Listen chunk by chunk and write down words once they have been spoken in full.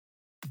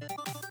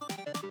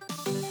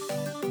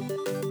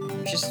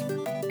Just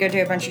go to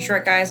a bunch of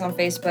short guys on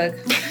Facebook.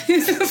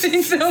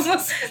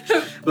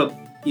 But,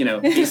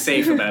 be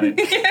safe about it.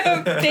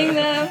 Yeah, ping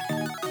them.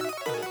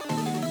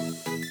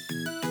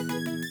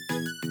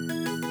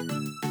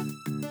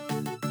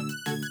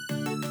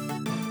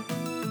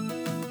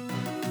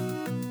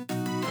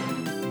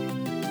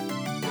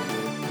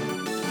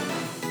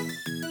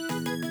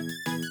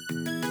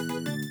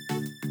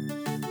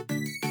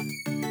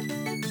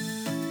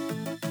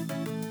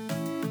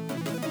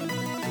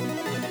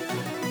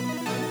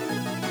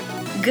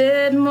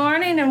 Good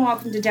morning and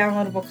welcome to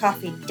Downloadable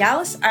Coffee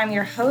Dallas. I'm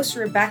your host,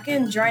 Rebecca,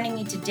 and joining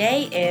me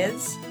today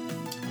is...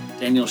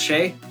 Daniel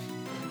Shea.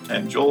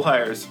 And Joel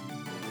Hires.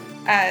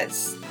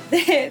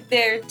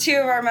 They're two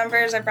of our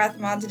members. I brought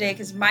them on today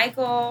because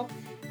Michael,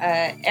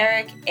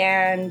 Eric,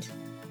 and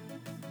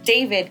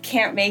David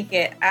can't make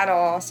it at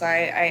all. So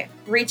I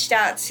reached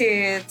out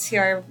to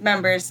our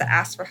members to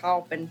ask for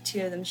help, and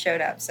two of them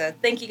showed up. So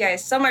thank you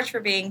guys so much for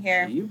being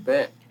here. You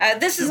bet.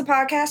 This is a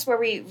podcast where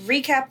we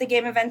recap the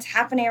game events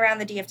happening around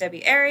the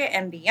DFW area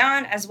and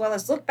beyond, as well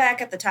as look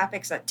back at the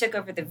topics that took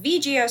over the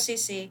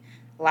VGOCC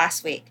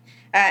last week.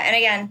 And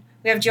again,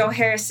 we have Joel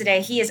Harris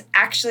today. He is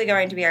actually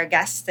going to be our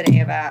guest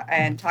today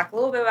and talk a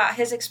little bit about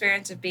his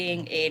experience of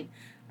being an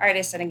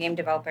artist and a game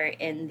developer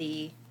in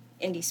the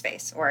indie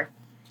space, or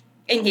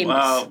in games.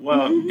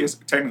 Well, yes,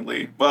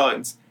 technically. Well,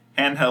 it's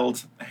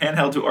handheld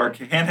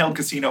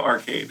casino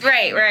arcade.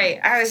 Right.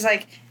 I was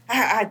like,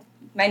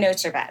 my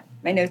notes are bad.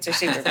 My notes are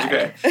super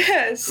bad.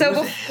 Okay. So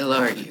Who the hell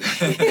are you?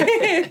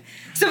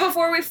 So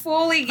before we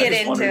fully get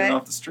into it,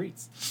 off the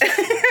streets.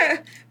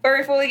 Before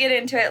we fully get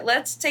into it,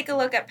 let's take a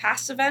look at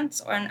past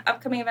events and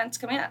upcoming events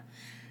coming up.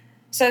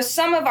 So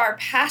some of our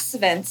past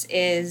events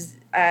is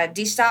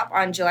D-Stop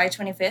on July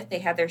 25th. They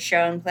had their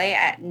show and play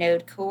at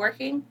Node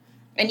Co-working.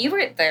 And you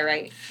were there,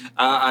 right?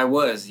 I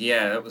was,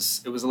 yeah. It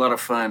was a lot of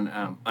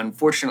fun.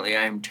 Unfortunately,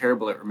 I am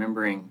terrible at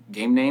remembering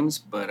game names,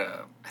 but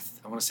I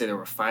want to say there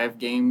were 5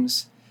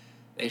 games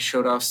they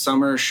showed off.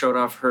 Summer showed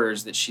off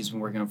hers that she's been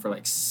working on for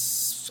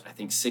 6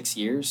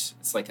 years.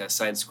 It's like a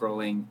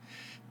side-scrolling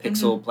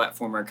pixel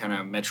platformer, kind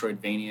of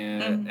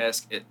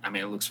Metroidvania-esque. It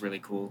looks really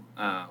cool.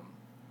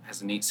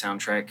 Has a neat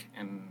soundtrack,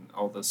 and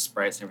all the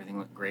sprites and everything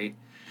look great.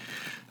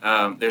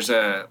 There's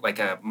a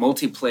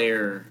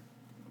multiplayer,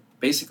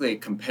 basically a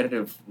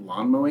competitive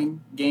lawn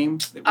mowing game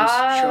that was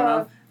shown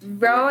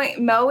off.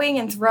 Mowing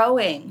and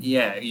throwing.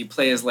 Yeah, you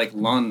play as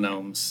lawn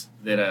gnomes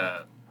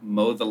that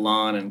mow the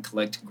lawn and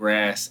collect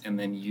grass, and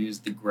then use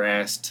the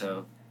grass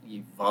to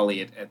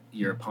volley it at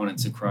your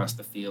opponents across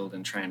the field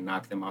and try and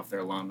knock them off their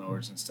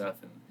lawnmowers and stuff.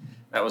 And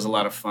that was a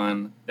lot of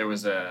fun. There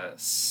was a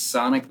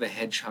Sonic the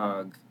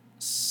Hedgehog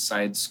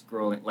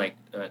side-scrolling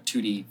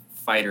 2D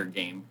fighter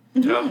game.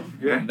 Oh,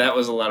 yeah. That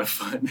was a lot of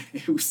fun.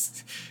 It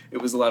was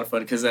a lot of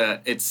fun because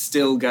it's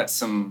still got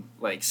some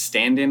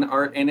stand-in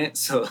art in it.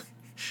 So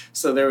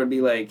there would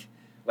be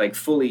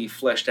fully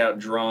fleshed out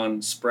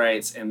drawn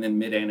sprites, and then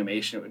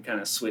mid-animation it would kind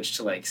of switch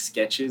to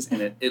sketches,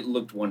 and it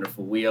looked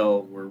wonderful. We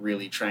all were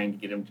really trying to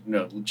get him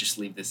to just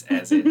leave this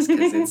as is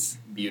because it's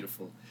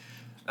beautiful.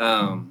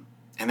 And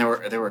there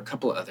were a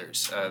couple of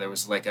others. There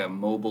was a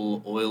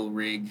mobile oil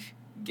rig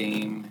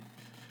game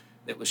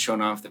that was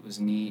shown off that was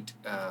neat.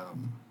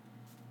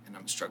 And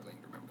I'm struggling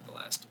to remember the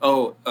last.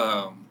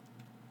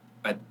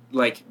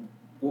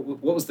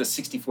 What was the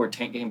 64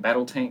 tank game?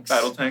 Battle Tanks?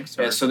 Battle Tanks?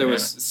 So there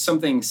was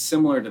something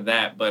similar to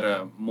that,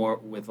 but more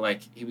with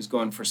he was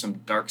going for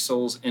some Dark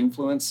Souls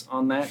influence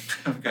on that.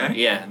 Okay.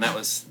 Yeah, and that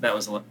was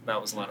a lot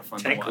of fun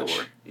Tank to watch.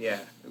 lore.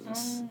 Yeah, it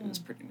was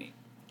pretty neat.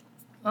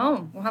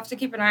 Oh, we'll have to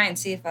keep an eye and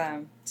see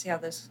how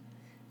this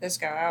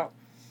go out.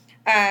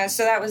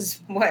 So that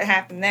was what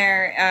happened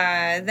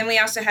there. Then we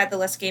also had the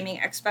Less Gaming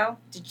Expo.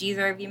 Did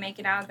either of you make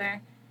it out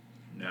there?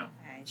 No.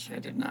 I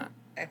did not.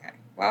 Okay.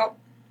 Well,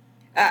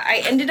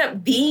 I ended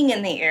up being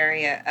in the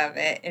area of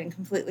it and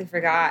completely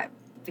forgot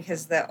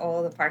because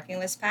all the parking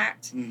was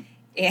packed. And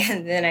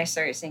then I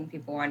started seeing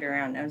people wander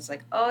around, and I was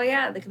like, oh,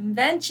 yeah, the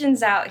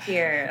convention's out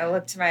here. I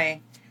looked to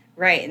my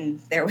right, and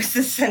there was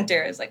the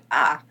center. I was like,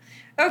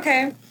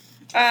 okay.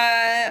 All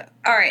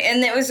right,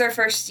 and it was our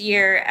first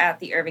year at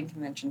the Irving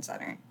Convention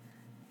Center.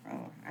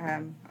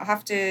 I'll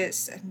have to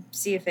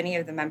see if any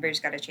of the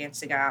members got a chance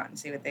to go out and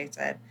see what they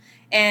said.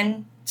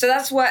 And so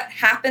that's what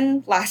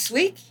happened last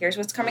week. Here's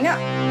what's coming up.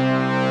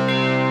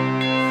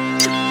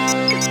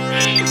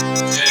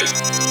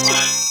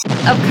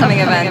 Upcoming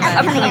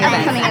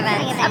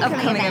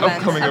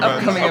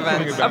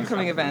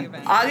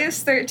events.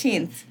 August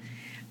 13th.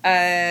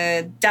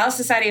 Dallas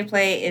Society of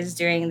Play is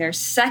doing their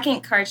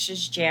second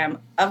cartridge jam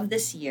of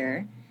this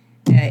year.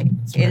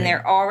 And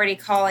they're already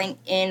calling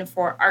in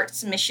for art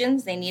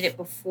submissions. They need it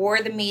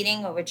before the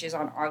meeting, which is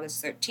on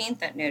August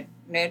 13th at Node.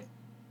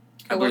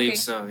 I believe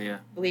so, yeah.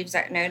 Believes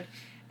that Node.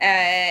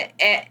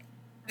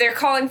 They're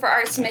calling for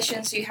art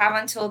submissions, so you have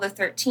until the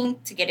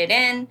 13th to get it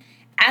in.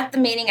 At the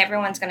meeting,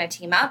 everyone's going to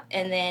team up,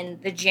 and then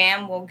the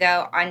jam will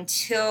go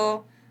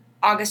until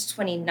August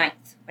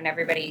 29th, when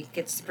everybody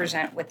gets to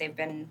present what they've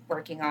been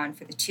working on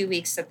for the 2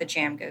 weeks that the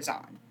jam goes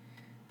on.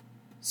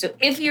 So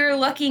if you're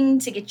looking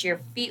to get your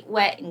feet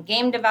wet in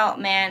game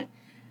development,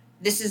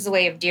 this is the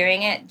way of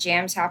doing it.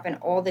 Jams happen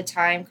all the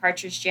time.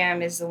 Cartridge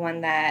Jam is the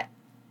one that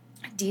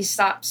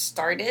DSOP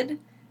started.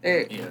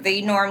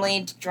 They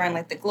normally join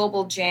like the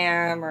Global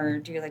Jam or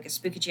do like a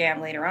Spooky Jam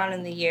later on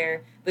in the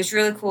year. But it's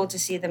really cool to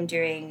see them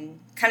doing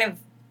kind of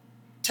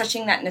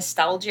touching that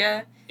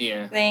nostalgia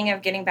thing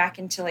of getting back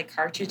into like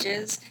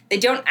cartridges. They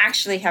don't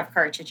actually have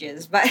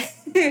cartridges, but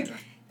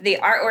the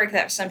artwork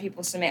that some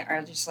people submit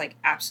are just like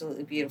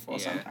absolutely beautiful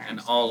sometimes.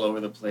 And all over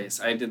the place.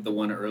 I did the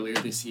one earlier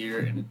this year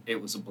and it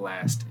was a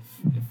blast.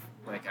 If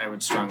like I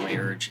would strongly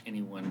urge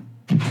anyone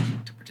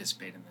to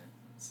participate in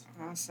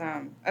that.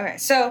 Awesome. Okay,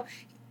 so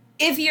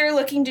if you're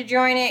looking to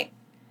join it,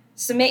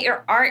 submit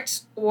your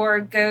art or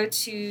go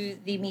to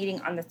the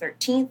meeting on the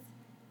 13th.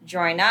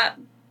 Join up.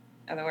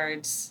 In other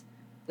words,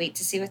 wait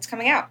to see what's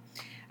coming out.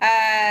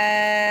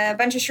 A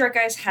bunch of Short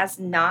Guys has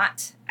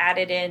not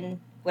added in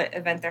what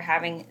event they're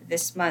having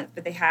this month,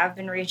 but they have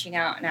been reaching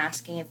out and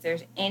asking if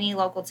there's any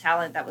local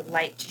talent that would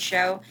like to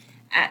show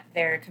at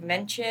their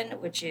convention,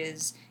 which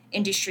is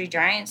Industry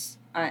Giants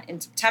in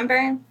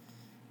September.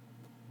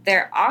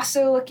 They're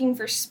also looking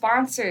for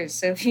sponsors.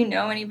 So if you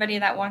know anybody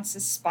that wants to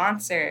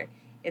sponsor,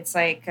 it's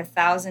like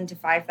 $1,000 to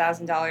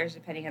 $5,000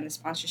 depending on the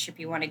sponsorship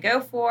you want to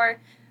go for.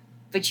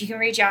 But you can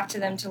reach out to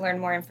them to learn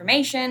more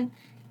information.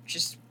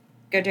 Just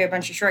go to a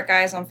bunch of Short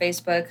Guys on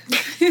Facebook.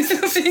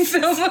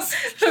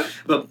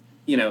 But,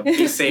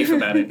 be safe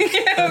about it.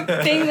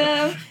 Ping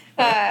them.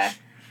 Let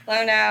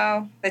them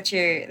know that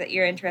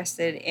you're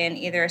interested in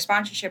either a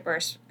sponsorship or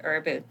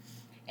a booth.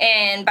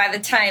 And by the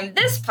time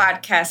this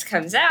podcast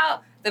comes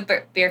out,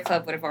 the beer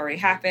club would have already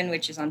happened,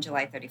 which is on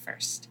July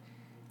 31st.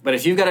 But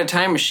if you've got a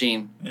time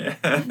machine,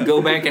 go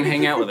back and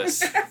hang out with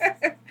us.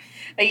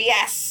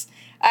 Yes.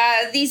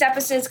 These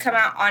episodes come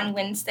out on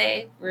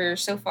Wednesday.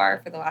 So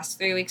far, for the last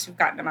 3 weeks, we've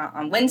gotten them out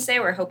on Wednesday.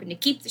 We're hoping to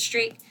keep the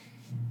streak.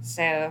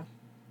 So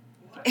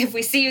if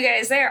we see you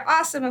guys there,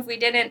 awesome. If we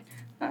didn't,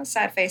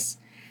 sad face.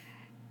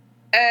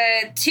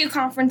 2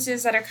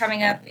 conferences that are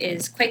coming up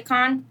is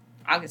QuakeCon,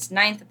 August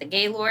 9th at the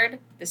Gaylord.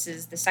 This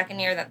is the second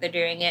year that they're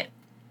doing it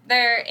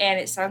there, and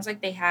it sounds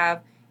like they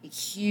have a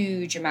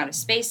huge amount of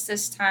space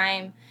this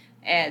time.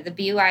 The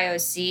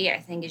BYOC, I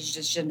think, is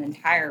just an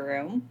entire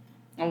room,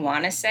 I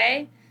want to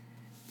say.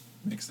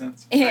 Makes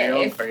sense.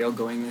 Are y'all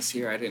going this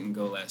year? I didn't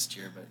go last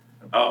year, but...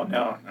 Oh,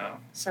 no.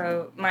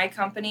 So my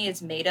company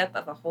is made up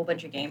of a whole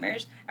bunch of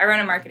gamers. I run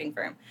a marketing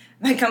firm.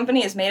 My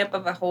company is made up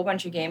of a whole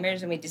bunch of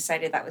gamers, and we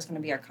decided that was going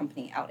to be our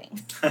company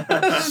outing. A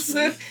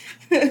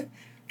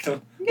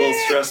little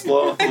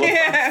stressful.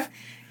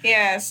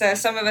 Yeah, so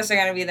some of us are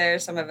going to be there,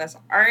 some of us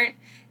aren't.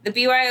 The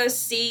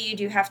BYOC, you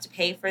do have to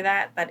pay for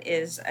that. That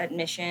is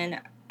admission.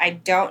 I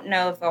don't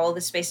know if all the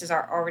spaces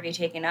are already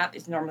taken up.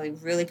 It's normally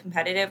really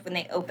competitive when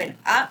they open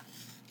up.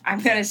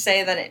 I'm going to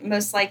say that it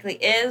most likely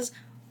is.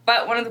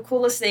 But one of the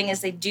coolest things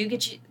is they do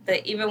get you,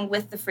 even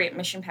with the free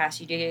admission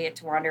pass, you do get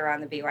to wander around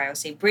the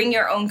BYOC. Bring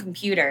your own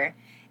computer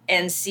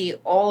and see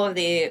all of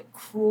the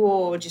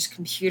cool just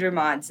computer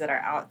mods that are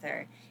out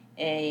there.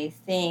 I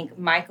think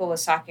Michael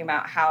was talking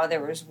about how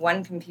there was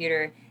one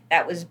computer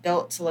that was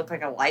built to look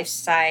like a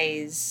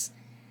life-size...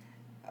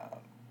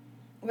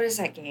 what is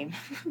that game?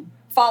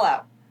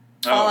 Fallout.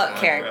 Fallout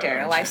character.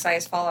 A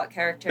life-size Fallout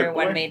character.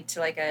 One made to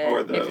like a...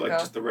 Or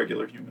just the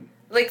regular human.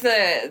 Like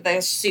the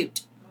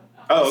suit.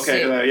 Oh,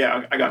 okay.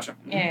 Yeah, I gotcha.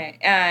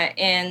 Yeah.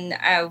 And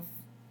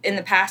in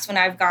the past when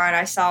I've gone,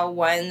 I saw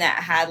one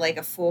that had like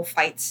a full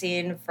fight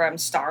scene from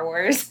Star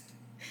Wars.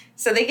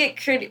 So they get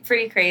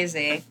pretty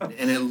crazy.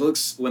 And it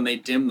looks, when they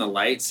dim the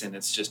lights and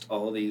it's just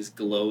all these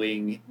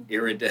glowing,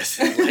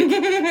 iridescent,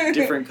 like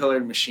different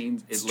colored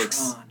machines, it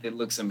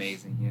looks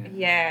amazing.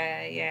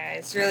 Yeah.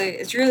 It's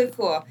really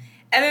cool.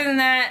 Other than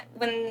that,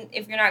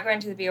 if you're not going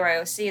to the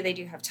BYOC, they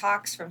do have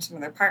talks from some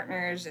of their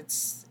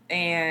partners.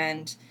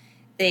 And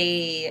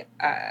they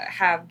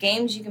have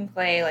games you can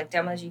play, like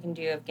demos you can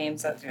do of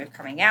games that are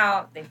coming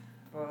out.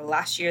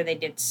 Last year they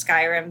did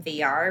Skyrim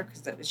VR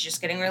because it was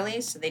just getting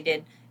released, so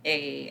they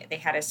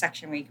had a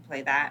section where you could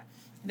play that.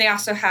 They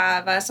also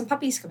have some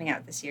puppies coming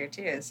out this year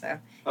too. So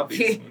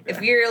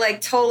if you're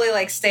like totally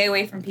like stay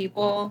away from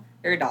people,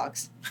 they're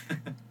dogs.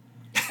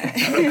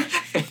 I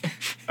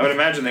would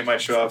imagine they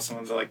might show off some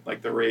of the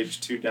like the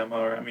Rage 2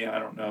 demo, or I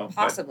don't know,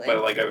 possibly.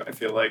 But like I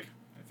feel like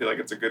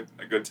it's a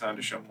good time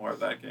to show more of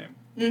that game.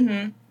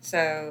 Mm-hmm.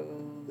 So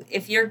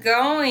if you're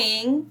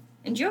going,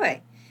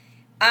 enjoy.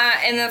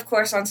 And then, of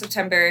course, in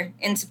September,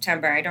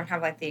 I don't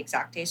have like the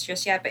exact dates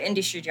just yet, but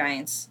Industry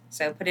Giants.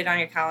 So put it on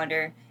your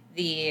calendar.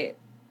 The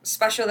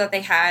special that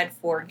they had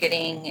for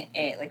getting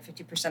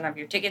 50% of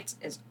your tickets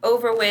is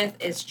over with.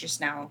 It's just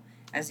now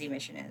as the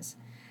admission is.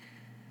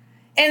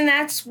 And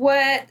that's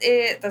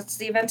that's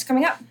the events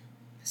coming up.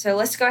 So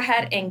let's go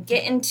ahead and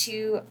get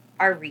into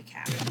our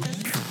recap.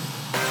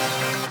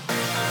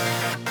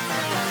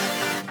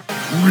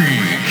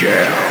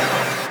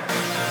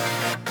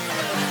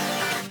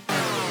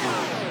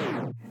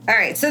 All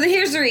right, so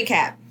here's the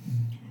recap.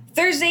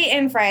 Thursday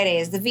and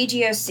Fridays, the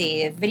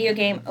VGOC, Video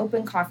Game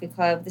Open Coffee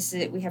Club.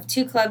 We have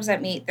 2 clubs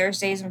that meet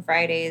Thursdays and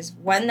Fridays.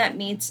 One that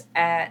meets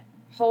at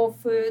Whole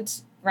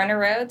Foods Runner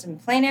Roads in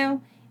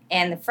Plano,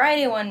 and the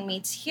Friday one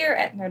meets here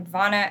at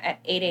Nirvana at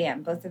 8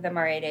 a.m. Both of them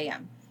are 8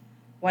 a.m.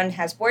 One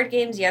has board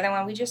games, the other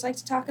one we just like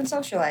to talk and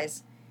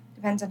socialize.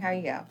 Depends on how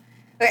you go.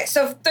 Okay,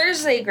 so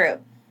Thursday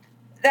group.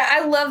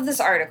 I love this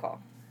article.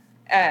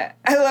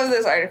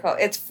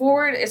 It's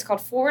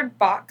called Forward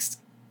Boxed.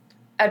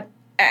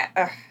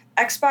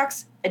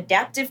 Xbox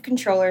Adaptive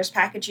Controllers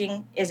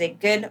Packaging is a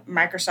good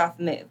Microsoft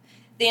move.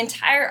 The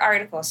entire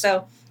article.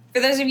 So, for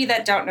those of you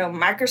that don't know,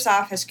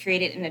 Microsoft has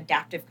created an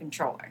adaptive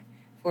controller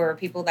for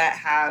people that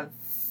have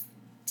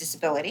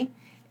disability.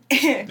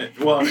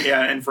 Well,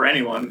 yeah, and for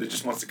anyone that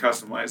just wants to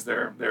customize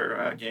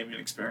their gaming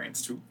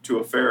experience to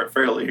a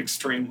fairly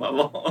extreme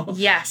level.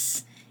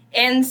 Yes.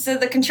 And so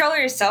the controller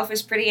itself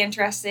is pretty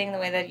interesting, the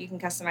way that you can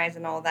customize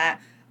and all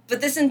that.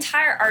 But this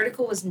entire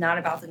article was not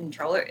about the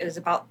controller. It was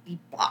about the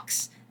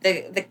box.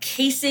 The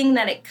casing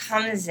that it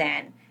comes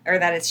in, or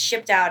that it's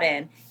shipped out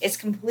in, is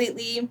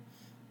completely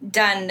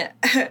done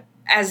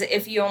as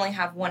if you only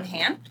have one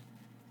hand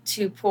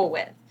to pull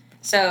with.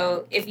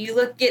 So if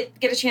you get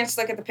a chance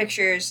to look at the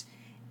pictures,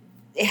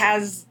 it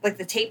has, like,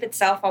 the tape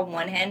itself on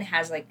one hand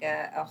has, like,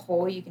 a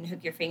hole you can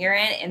hook your finger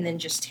in and then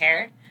just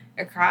tear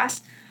it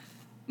across.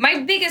 My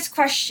biggest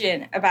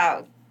question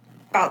about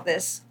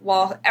this,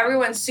 while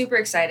everyone's super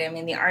excited, I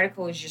mean, the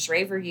article was just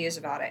rave reviews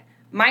about it.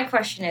 My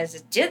question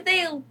is, did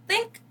they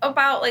think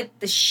about, like,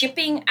 the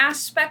shipping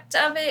aspect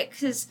of it?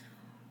 Because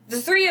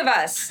the 3 of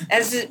us,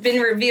 as has been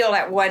revealed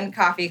at one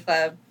coffee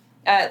club,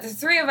 the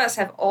 3 of us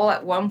have all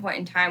at one point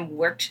in time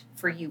worked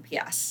for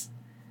UPS.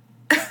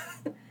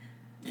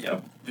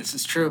 Yep, this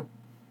is true.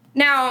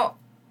 Now,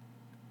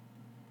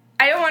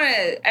 I don't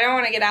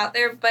want to get out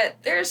there, but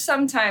there's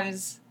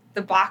sometimes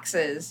the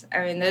boxes.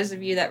 I mean, those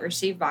of you that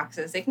receive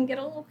boxes, they can get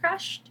a little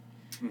crushed.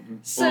 Mm-hmm.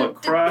 So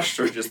crushed,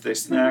 or just they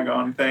snag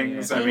on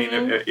things. Yeah. I mean,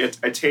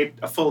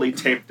 a fully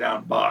taped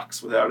down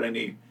box without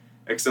any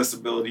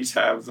accessibility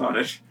tabs on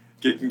it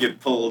can get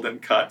pulled and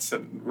cuts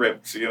and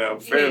ripped,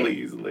 fairly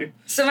easily.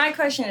 So my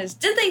question is,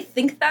 did they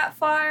think that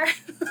far?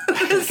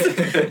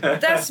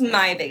 That's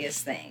my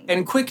biggest thing.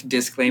 And quick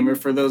disclaimer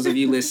for those of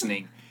you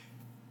listening.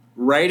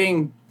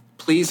 Writing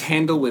 "please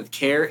handle with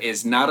care"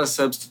 is not a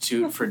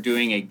substitute for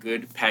doing a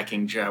good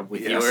packing job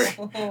with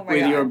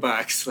your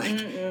box.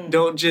 Like,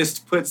 don't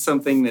just put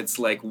something that's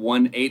like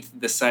 1/8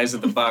 the size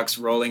of the box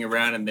rolling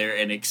around in there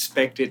and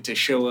expect it to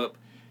show up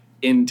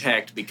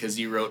intact because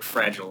you wrote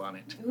 "fragile" on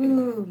it.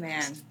 Ooh,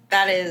 man,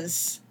 that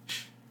is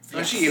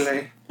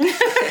fragile.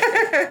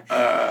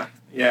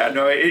 Yeah,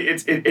 no,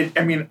 it.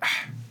 I mean,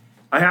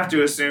 I have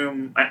to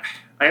assume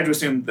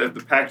that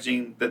the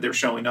packaging that they're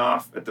showing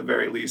off at the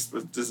very least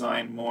was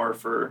designed more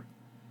for,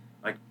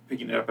 like,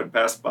 picking it up at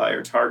Best Buy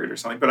or Target or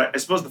something. But I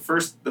suppose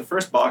the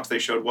first box they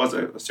showed was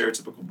a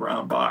stereotypical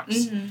brown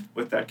box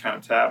with that kind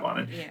of tab on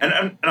it. Yeah.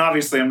 And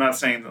obviously, I'm not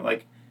saying that,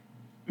 like,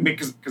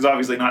 because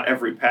obviously not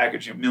every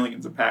package,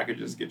 millions of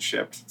packages get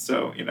shipped.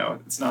 So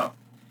it's not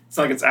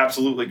like it's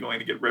absolutely going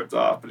to get ripped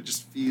off, but it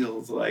just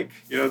feels like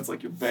it's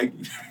like you're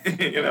begging,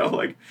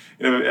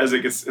 as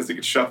it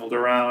gets shuffled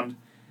around.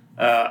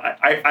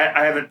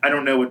 I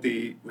don't know what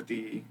the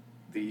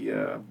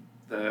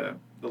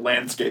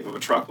landscape of a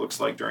truck looks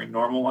like during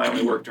normal. I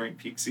only work during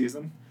peak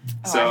season.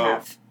 Oh, I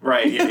have.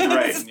 Right, yeah,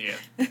 right.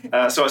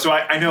 Yeah. So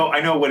I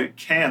know what it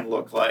can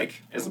look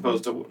like as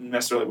opposed to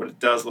necessarily what it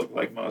does look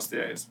like most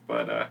days.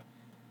 But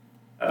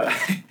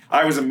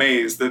I was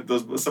amazed that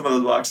some of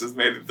those boxes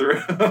made it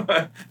through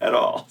at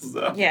all.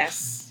 So.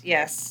 Yes.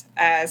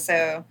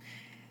 So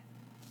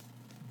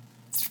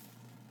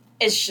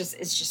it's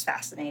just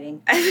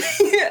fascinating.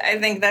 I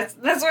think that's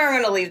where I'm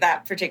going to leave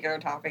that particular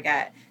topic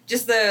at.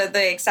 Just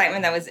the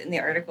excitement that was in the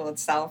article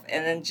itself,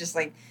 and then just,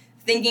 like,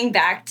 thinking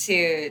back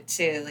to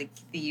like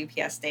the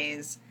UPS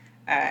days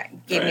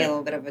gave me a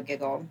little bit of a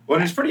giggle.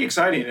 Well, it's pretty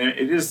exciting.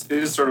 It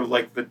is sort of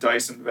like the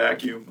Dyson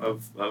vacuum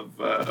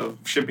of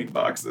shipping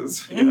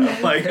boxes.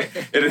 Like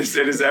it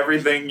is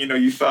everything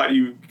you thought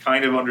you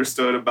kind of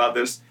understood about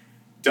this,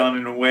 done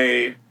in a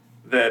way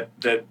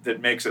that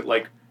makes it,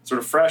 like, sort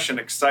of fresh and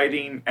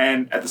exciting,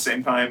 and at the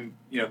same time,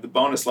 the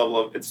bonus level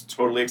of it's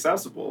totally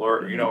accessible,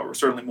 or or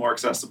certainly more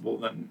accessible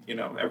than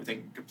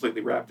everything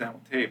completely wrapped down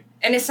with tape.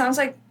 And it sounds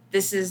like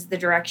this is the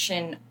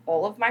direction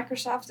all of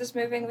Microsoft is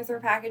moving with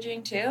their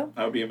packaging too.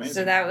 That would be amazing.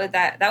 So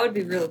that would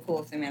be really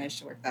cool if they managed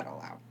to work that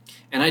all out.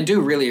 And I do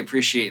really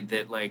appreciate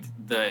that, like,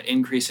 the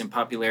increase in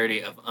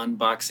popularity of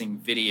unboxing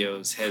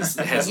videos has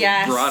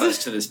Yes. brought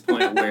us to this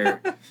point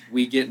where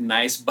we get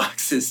nice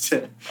boxes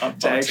to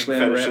actually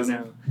unwrap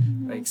now.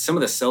 Like, some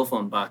of the cell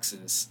phone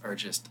boxes are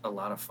just a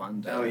lot of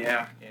fun. Oh,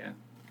 yeah. Yeah.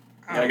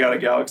 I got a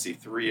Galaxy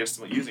 3. I'm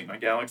still using my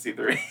Galaxy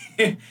 3,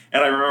 and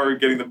I remember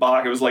getting the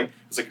box. It was like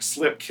a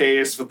slip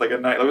case with, like, a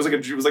night. It was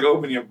like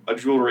opening a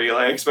jewelry.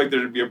 Like, I expected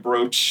there to be a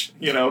brooch,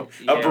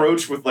 a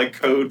brooch with, like,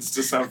 codes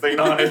to something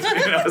on it.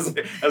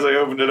 As I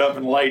opened it up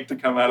and light to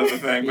come out of the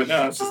thing. But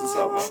no, it's just a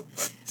cell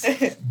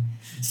phone.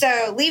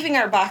 So, leaving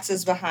our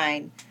boxes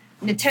behind,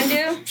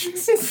 Nintendo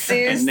sues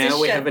And now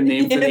we have a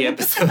name for the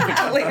episode.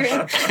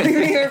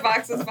 Leaving our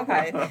boxes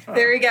behind.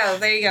 There we go.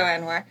 There you go,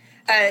 Anwar.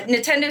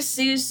 Nintendo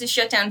sues to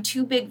shut down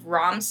 2 big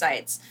ROM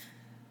sites.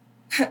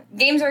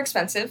 Games are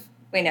expensive.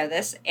 We know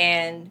this.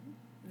 And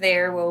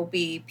there will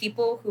be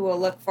people who will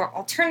look for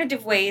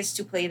alternative ways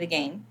to play the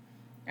game.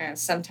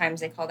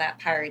 Sometimes they call that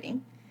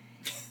pirating.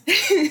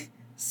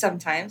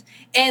 Sometimes.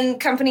 And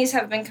companies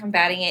have been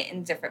combating it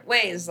in different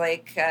ways.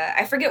 Like,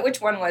 I forget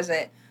which one was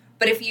it.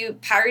 But if you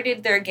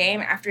pirated their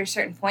game after a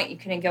certain point, you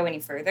couldn't go any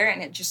further,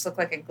 and it just looked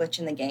like a glitch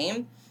in the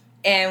game.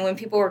 And when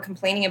people were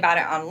complaining about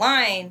it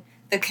online,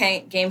 the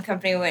game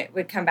company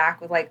would come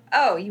back with like,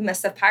 "Oh, you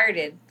must have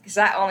pirated," because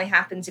that only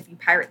happens if you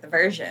pirate the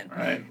version.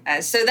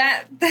 Right. So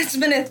that's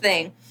been a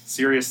thing.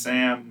 Serious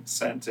Sam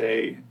sent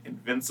a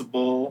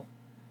invincible,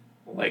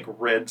 like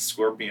red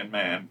scorpion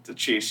man to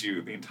chase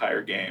you the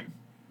entire game.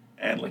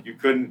 And like you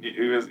couldn't,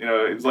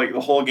 it was like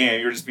the whole game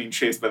you were just being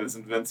chased by this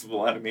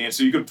invincible enemy, and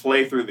so you could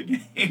play through the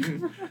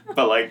game,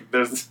 but like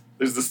there's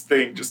this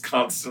thing just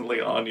constantly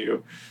on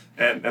you,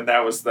 and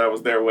that was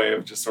their way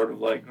of just sort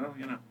of like, well,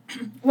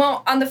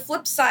 Well, on the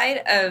flip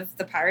side of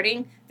the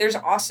pirating, there's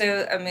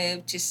also a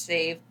move to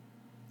save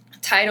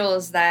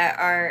titles that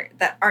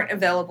aren't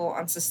available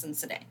on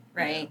systems today,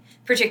 right? Yeah.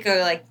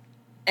 Particularly like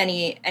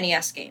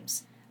NES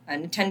games,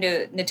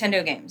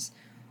 Nintendo games.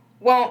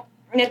 Well,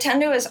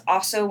 Nintendo is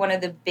also one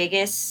of the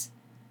biggest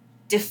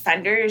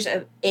defenders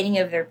of any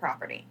of their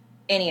property,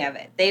 any of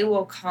it. They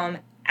will come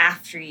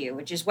after you,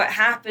 which is what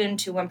happened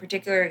to one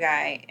particular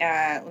guy.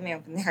 Let me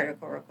open the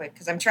article real quick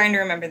because I'm trying to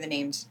remember the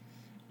names.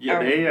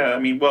 Yeah, they.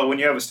 Well, when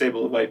you have a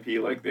stable of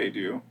IP like they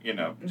do,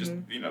 just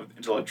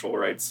intellectual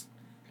rights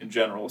in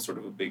general is sort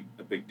of a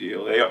big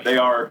deal. They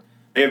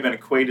have been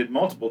equated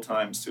multiple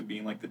times to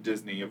being like the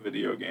Disney of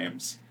video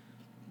games.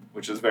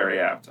 Which is very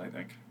apt, I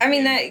think. I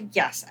mean,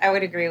 yes, I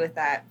would agree with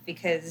that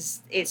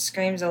because it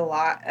screams a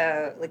lot.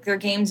 Like their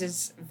games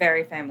is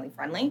very family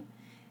friendly,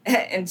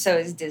 and so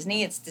is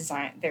Disney.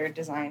 They're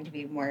designed to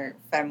be more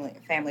family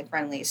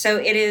friendly. So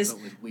it is.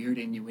 But with weird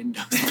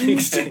innuendos.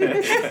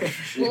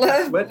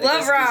 love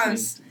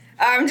ROMs.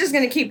 I'm just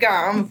gonna keep going.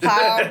 I'm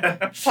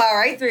gonna plow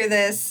right through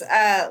this.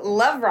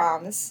 Love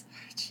ROMs.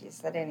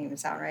 Jeez, that didn't even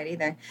sound right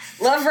either.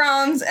 Love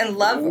ROMs and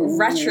Love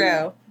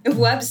Retro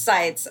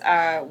websites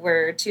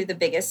were 2 of the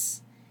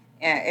biggest.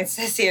 It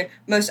says here,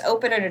 most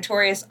open and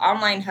notorious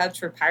online hubs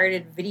for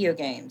pirated video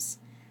games.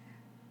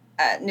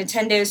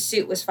 Nintendo's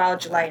suit was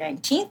filed July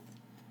 19th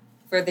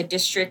for the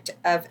District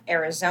of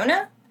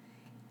Arizona,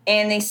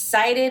 and they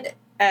cited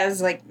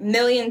as like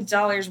millions of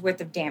dollars worth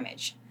of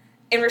damage.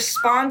 In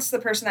response, the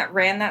person that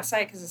ran that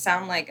site, because it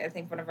sounded like, I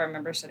think one of our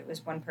members said it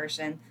was one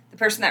person, the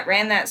person that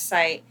ran that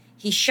site,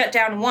 he shut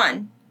down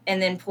one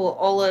and then pulled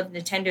all of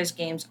Nintendo's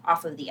games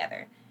off of the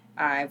other.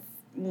 I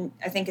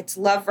think it's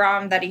Love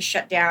ROM that he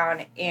shut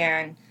down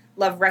and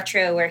Love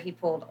Retro where he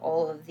pulled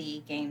all of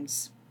the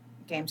games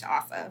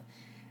off of.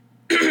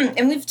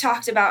 And we've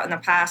talked about in the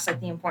past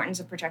like the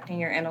importance of protecting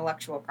your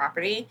intellectual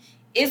property.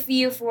 If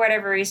you, for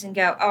whatever reason,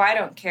 go, oh, I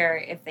don't care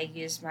if they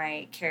use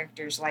my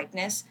character's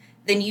likeness,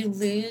 then you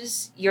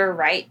lose your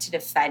right to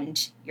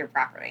defend your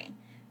property.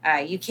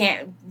 You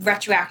can't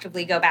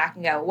retroactively go back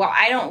and go, well,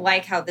 I don't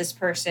like how this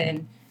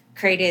person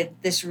created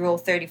this Rule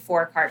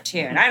 34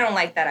 cartoon. I don't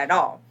like that at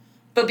all.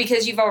 But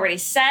because you've already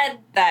said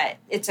that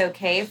it's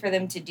okay for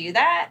them to do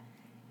that,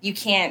 you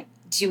can't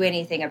do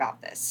anything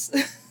about this.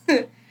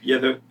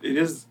 Yeah, it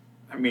is.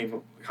 I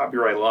mean,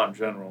 copyright law in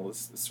general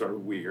is sort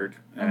of weird.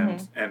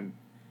 And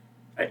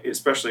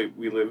especially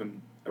we live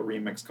in a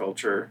remix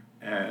culture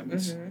and,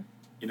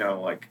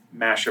 like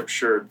mashup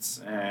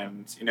shirts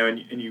and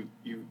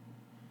you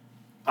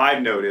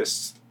I've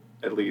noticed,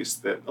 at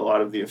least, that a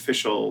lot of the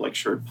official like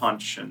Shirt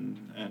Punch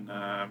and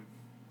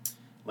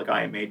like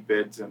I Am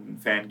 8-Bit and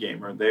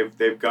Fangamer,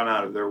 they've gone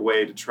out of their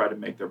way to try to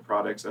make their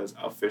products as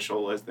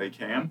official as they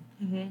can.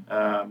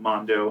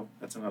 Mondo,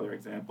 that's another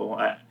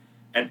example.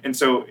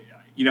 So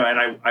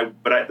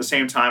but at the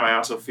same time, I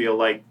also feel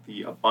like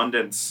the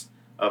abundance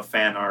of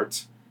fan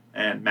art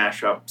and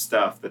mashup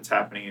stuff that's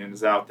happening and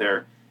is out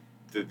there,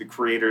 the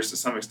creators to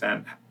some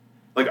extent.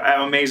 Like,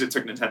 I'm amazed it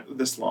took Nintendo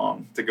this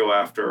long to go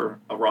after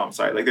a ROM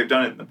site. Like, they've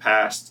done it in the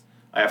past.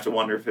 I have to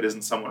wonder if it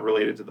isn't somewhat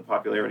related to the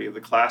popularity of the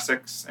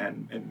classics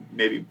and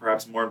maybe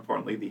perhaps more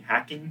importantly, the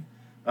hacking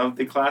of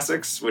the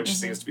classics, which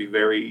seems to be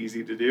very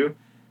easy to do.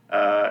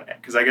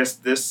 Because I guess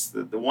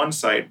the one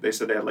site, they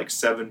said they had like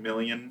 7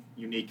 million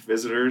unique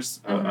visitors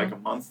like a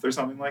month or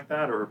something like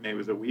that, or maybe it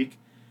was a week.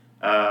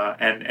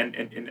 And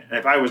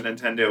if I was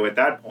Nintendo at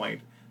that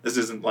point, this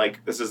isn't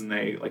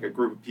a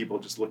group of people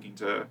just looking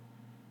to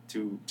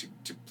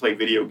play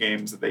video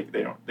games that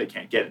they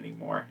can't get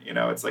anymore.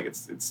 It's like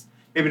it's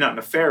maybe not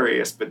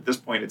nefarious, but at this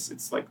point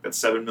it's like that's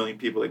 7 million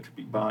people that could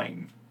be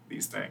buying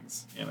these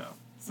things.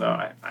 So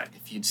I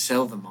if you'd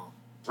sell them all,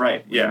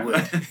 right? Yeah.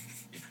 Would.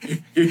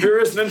 Here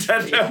is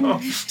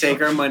Nintendo.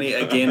 Take our money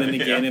again and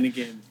again and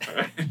again.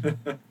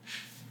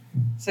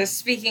 So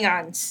speaking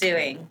on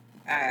suing,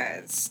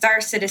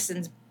 Star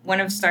Citizen's one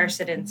of Star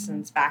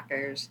Citizen's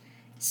backers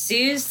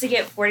sues to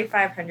get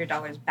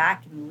 $4,500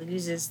 back and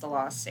loses the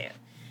lawsuit.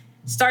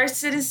 Star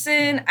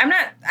Citizen,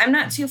 I'm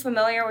not too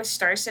familiar with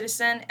Star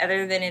Citizen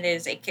other than it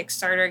is a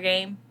Kickstarter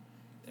game.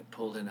 They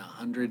pulled in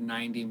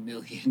 $190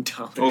 million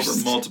over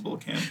multiple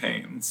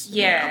campaigns.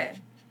 Yeah.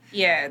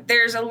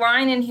 There's a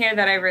line in here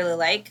that I really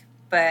like,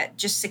 but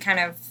just to kind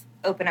of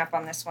open up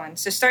on this one.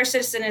 So Star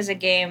Citizen is a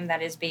game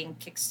that is being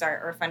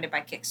funded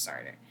by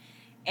Kickstarter.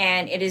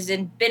 And it has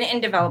been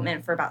in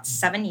development for about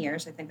 7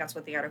 years. I think that's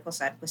what the article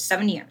said, was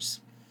 7 years.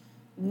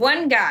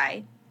 One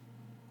guy,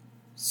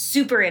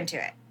 super into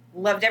it,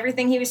 loved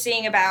everything he was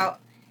seeing about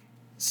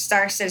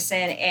Star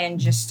Citizen and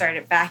just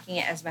started backing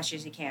it as much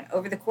as he can.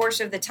 Over the course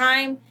of the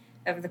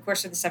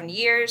 7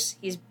 years,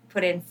 he's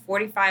put in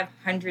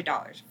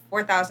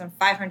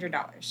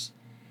 $4,500.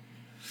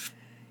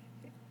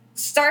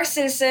 Star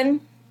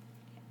Citizen,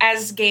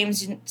 as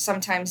games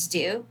sometimes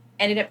do,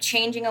 ended up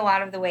changing a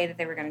lot of the way that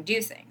they were going to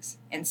do things.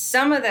 And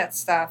some of that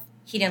stuff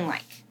he didn't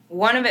like.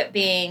 One of it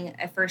being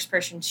a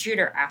first-person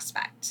shooter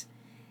aspect.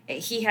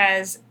 He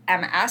has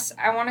MS,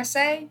 I want to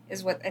say,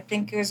 is what I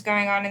think is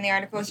going on in the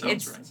article.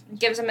 It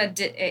gives him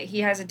he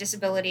has a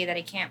disability that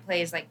he can't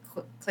play as like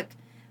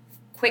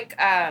quick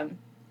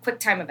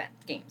time event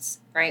games,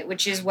 right?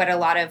 Which is what a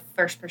lot of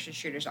first-person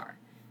shooters are,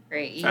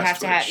 right? You have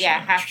to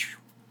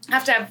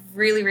have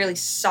really, really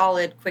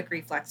solid quick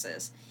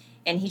reflexes,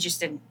 and he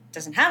just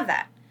doesn't have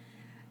that.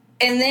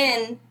 And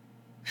then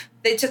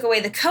they took away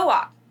the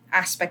co-op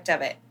aspect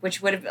of it,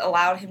 which would have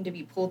allowed him to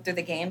be pulled through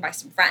the game by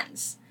some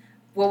friends.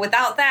 Well,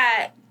 without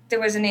that, there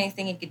wasn't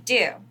anything he could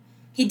do.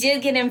 He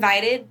did get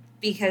invited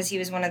because he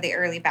was one of the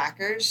early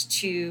backers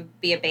to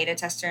be a beta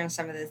tester in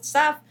some of the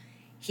stuff.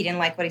 He didn't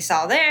like what he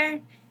saw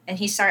there, and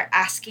he started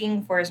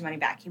asking for his money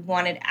back. He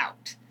wanted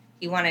out.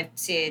 He wanted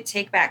to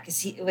take back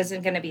because it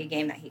wasn't going to be a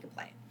game that he could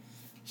play.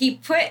 He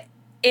put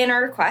in a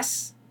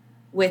request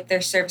with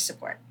their service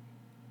support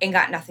and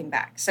got nothing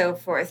back. So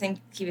I think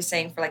he was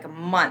saying for like a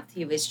month,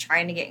 he was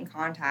trying to get in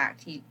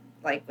contact. He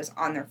was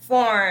on their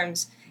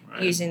forums,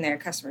 using their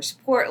customer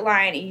support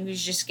line. He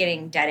was just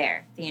getting dead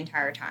air the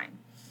entire time.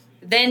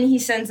 Then he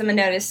sends them a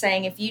notice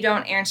saying, if you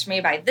don't answer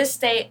me by this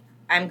date,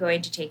 I'm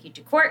going to take you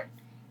to court.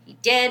 He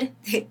did.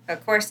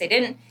 Of course, they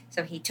didn't.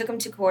 So he took him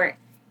to court.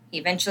 He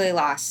eventually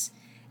lost.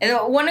 And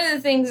one of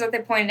the things that they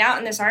pointed out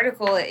in this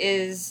article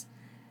is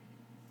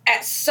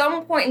at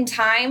some point in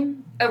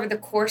time over the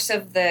course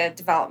of the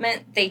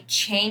development, they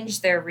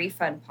changed their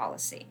refund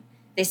policy.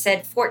 They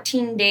said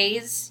 14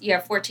 days, you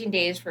have 14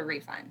 days for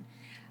refund.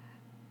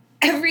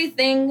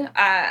 Everything,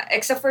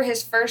 except for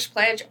his first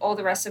pledge, all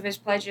the rest of his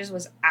pledges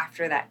was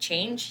after that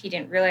change. He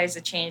didn't realize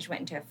the change went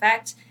into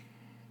effect.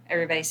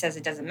 Everybody says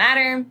it doesn't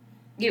matter.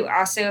 You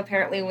also,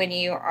 apparently, when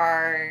you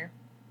are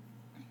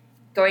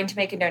going to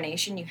make a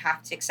donation, you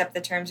have to accept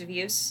the terms of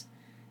use.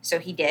 So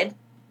he did.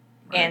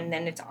 Right. And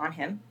then it's on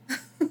him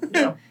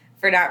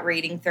for not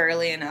reading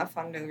thoroughly enough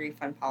on the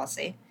refund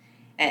policy.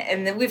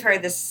 And then we've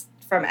heard this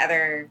from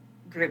other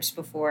groups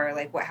before,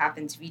 like what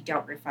happens if you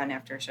don't refund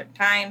after a certain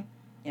time.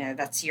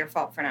 That's your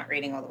fault for not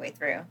reading all the way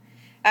through.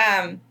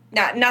 Not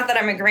that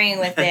I'm agreeing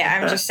with it.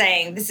 I'm just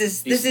saying this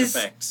is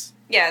facts.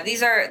 Yeah,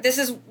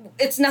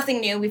 it's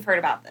nothing new. We've heard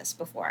about this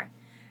before.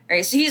 All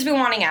right, so he's been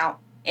wanting out,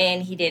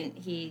 and he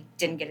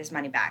didn't get his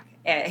money back.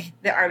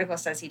 The article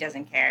says he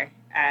doesn't care.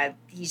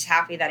 He's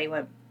happy that he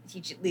at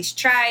least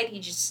tried. He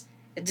just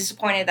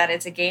disappointed that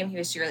it's a game he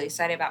was really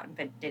excited about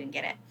but didn't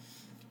get it.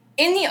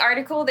 In the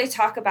article, they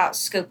talk about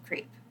scope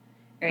creep.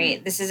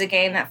 Right, this is a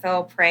game that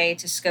fell prey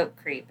to scope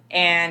creep.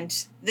 And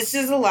this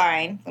is a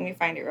line. Let me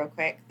find it real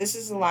quick. This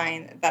is a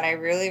line that I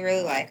really,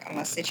 really like,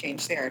 unless they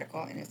changed the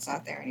article and it's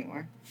not there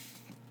anymore.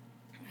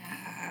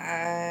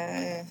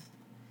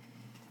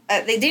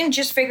 They didn't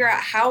just figure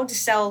out how to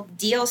sell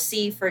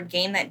DLC for a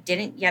game that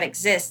didn't yet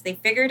exist. They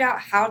figured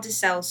out how to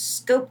sell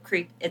scope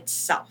creep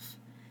itself.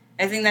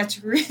 I think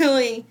that's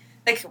really,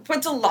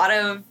 puts a lot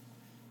of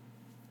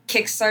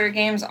Kickstarter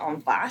games on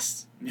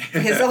blast.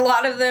 Because a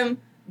lot of them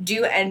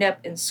do end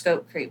up in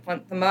scope creep.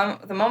 When the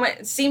moment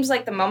it seems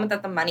like the moment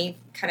that the money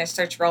kind of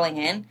starts rolling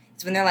in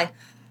is when they're like,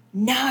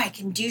 now I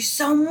can do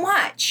so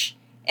much,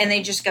 and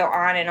they just go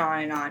on and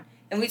on and on.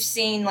 And we've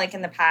seen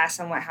in the past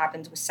on what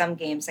happens with some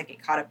games that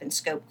get caught up in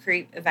scope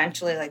creep.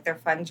 Eventually, their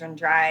funds run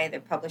dry,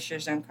 their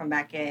publishers don't come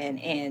back in,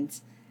 and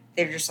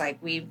they're just like,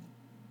 we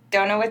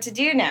don't know what to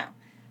do now.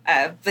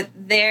 But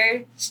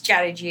their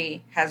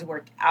strategy has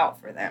worked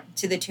out for them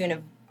to the tune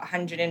of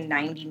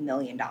 $190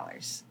 million.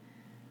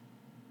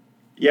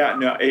 Yeah,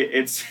 no,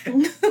 it's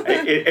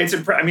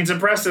it's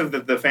impressive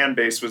that the fan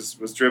base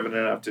was driven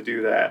enough to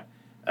do that,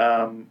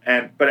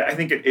 but I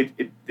think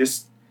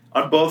this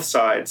on both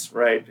sides,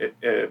 right?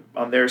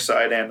 On their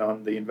side and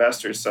on the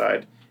investor's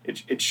side,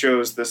 it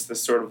shows this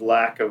sort of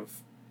lack of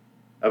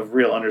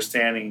real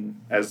understanding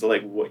as to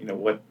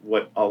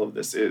what all of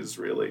this is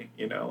really.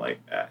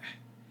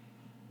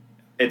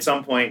 At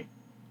some point,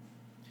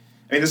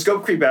 I mean, the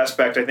scope creep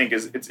aspect, I think,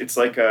 it's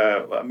like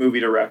a movie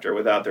director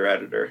without their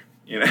editor.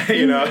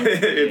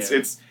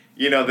 It's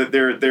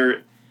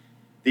that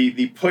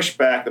the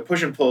pushback, the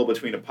push and pull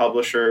between a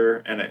publisher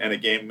and a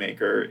game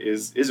maker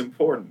is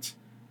important.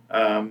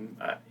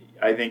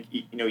 I think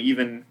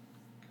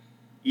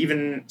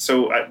even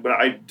so, when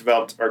I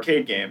developed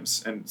arcade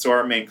games, and so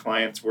our main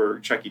clients were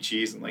Chuck E.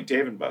 Cheese and like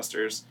Dave &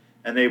 Buster's,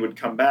 and they would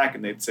come back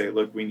and they'd say,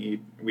 "Look,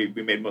 we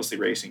made mostly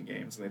racing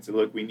games," and they'd say,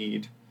 "Look, we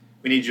need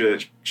you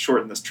to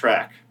shorten this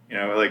track.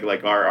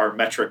 Like our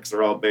metrics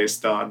are all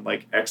based on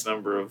like X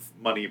number of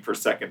money per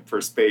second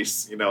per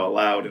space,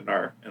 allowed in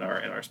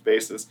our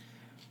spaces,"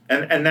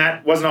 and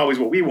that wasn't always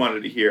what we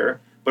wanted to hear,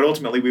 but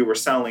ultimately we were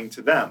selling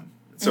to them,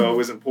 so it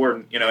was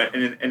important,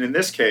 and in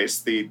this case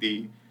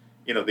the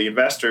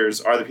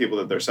investors are the people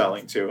that they're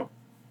selling to.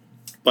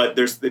 But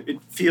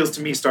it feels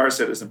to me, Star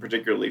Citizen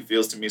particularly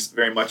feels to me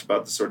very much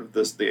about the sort of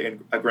the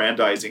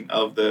aggrandizing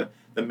of the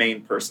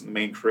main person, the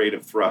main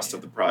creative thrust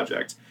of the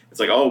project. It's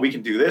like, oh, we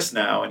can do this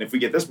now, and if we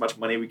get this much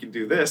money, we can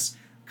do this,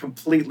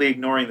 completely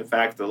ignoring the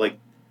fact that like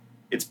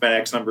it's been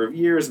X number of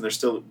years and there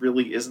still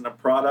really isn't a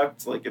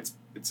product. Like it's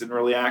in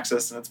early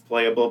access and it's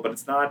playable, but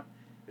it's not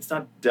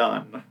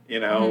done.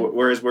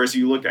 Whereas if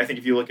you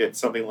look at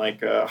something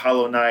like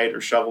Hollow Knight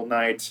or Shovel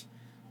Knight,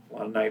 a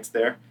lot of knights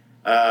there.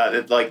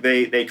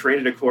 They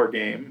created a core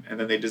game and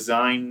then they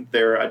designed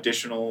their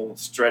additional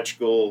stretch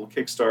goal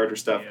Kickstarter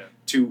stuff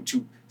to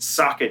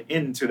sock it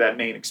into that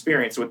main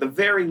experience. So at the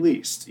very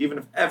least, even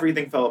if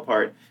everything fell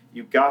apart,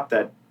 you got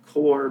that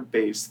core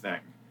base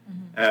thing.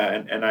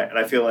 And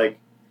I feel like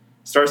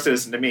Star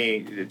Citizen to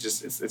me,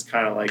 it's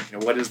kind of like,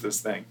 what is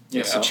this thing?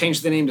 So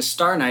change the name to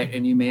Star Knight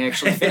and you may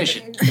actually finish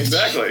it.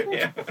 Exactly.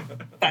 Yeah.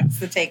 That's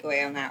the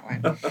takeaway on that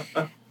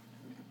one.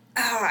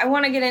 I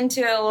want to get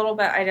into it a little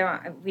bit.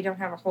 We don't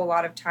have a whole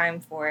lot of time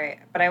for it,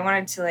 but I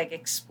wanted to like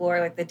explore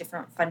like the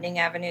different funding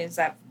avenues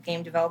that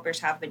game developers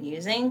have been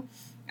using.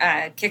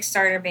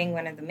 Kickstarter being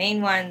one of the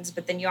main ones,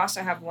 but then you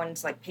also have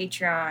ones like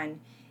Patreon.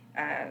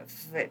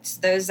 It's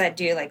those that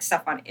do like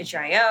stuff on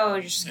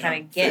itch.io, just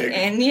kind of get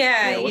in.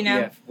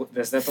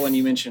 Is that the one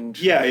you mentioned?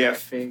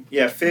 Fig.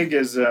 Yeah, Fig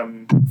is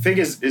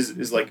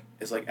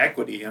like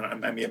equity, and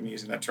I'm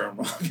using that term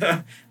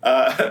wrong.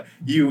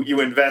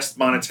 You invest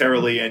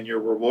monetarily and you're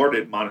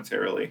rewarded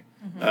monetarily.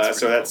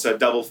 So that's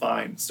Double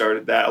Fine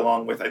started that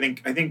along with I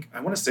think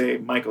I want to say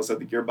Michael said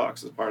the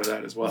Gearbox is part of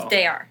that as well.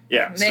 They are.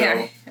 Yeah, they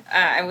are.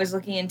 I was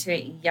looking into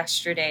it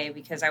yesterday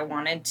because I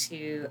wanted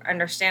to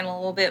understand a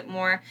little bit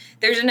more.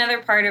 There's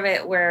another part of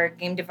it where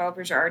game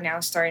developers are now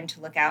starting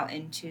to look out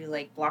into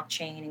like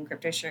blockchain and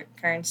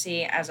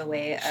cryptocurrency as a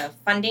way of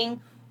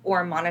funding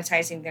or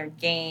monetizing their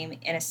game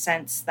in a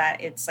sense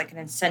that it's like an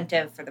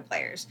incentive for the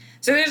players.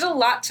 So there's a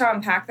lot to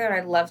unpack there,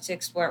 and I'd love to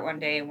explore it one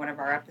day in one of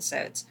our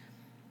episodes.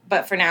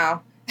 But for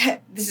now,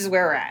 this is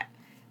where we're at.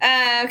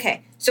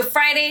 Okay, so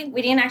Friday,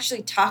 we didn't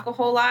actually talk a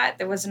whole lot.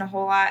 There wasn't a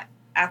whole lot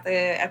at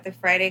the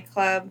Friday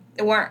Club.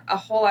 There weren't a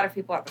whole lot of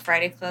people at the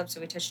Friday Club, so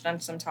we touched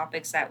on some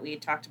topics that we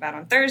talked about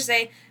on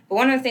Thursday. But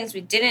one of the things we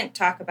didn't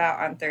talk about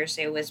on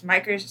Thursday was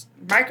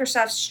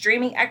Microsoft's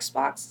streaming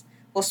Xbox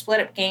will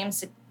split up games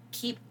to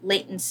keep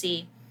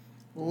latency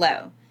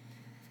low.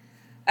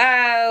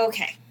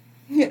 Okay,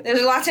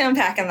 there's a lot to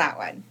unpack on that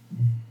one.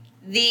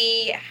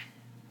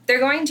 They're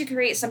going to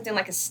create something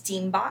like a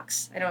Steam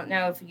box. I don't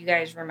know if you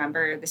guys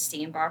remember the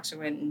Steam box or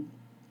when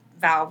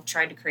Valve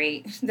tried to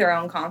create their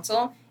own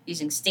console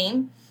using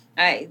Steam.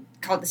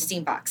 Called the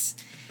Steam box.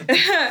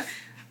 Might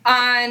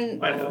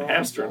have a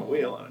hamster and a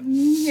wheel on it.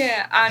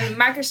 Yeah, on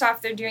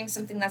Microsoft, they're doing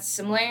something that's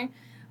similar.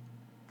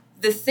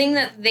 The thing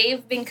that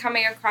they've been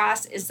coming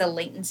across is the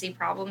latency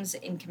problems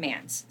in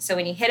commands. So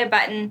when you hit a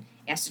button,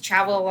 it has to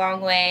travel a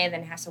long way,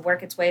 then it has to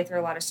work its way through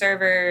a lot of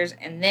servers,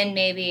 and then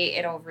maybe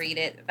it'll read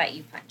it that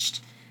you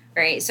punched.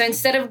 Right? So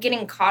instead of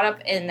getting caught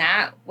up in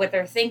that, what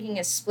they're thinking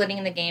is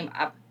splitting the game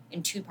up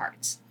in two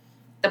parts.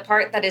 The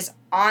part that is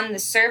on the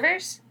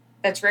servers,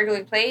 that's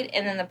regularly played,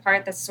 and then the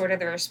part that's sort of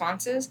the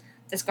responses,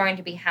 that's going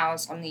to be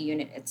housed on the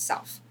unit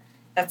itself.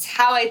 That's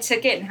how I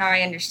took it and how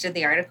I understood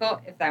the article.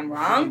 If I'm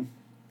wrong,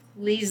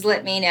 please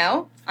let me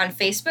know on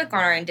Facebook, on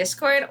our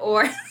Discord,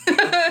 or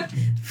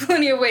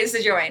plenty of ways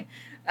to join.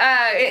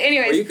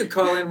 Anyways. Or you could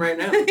call in right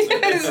now.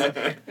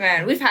 Yes.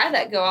 Man, we've had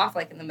that go off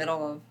like in the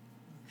middle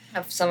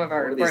of some of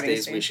our recordings.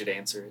 These days we should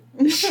answer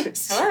it.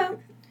 Hello.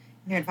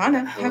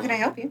 Nirvana, how can I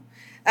help you?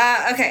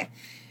 Okay.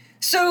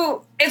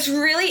 So it's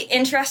really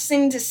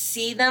interesting to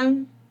see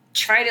them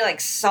try to like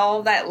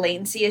solve that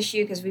latency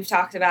issue because we've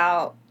talked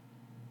about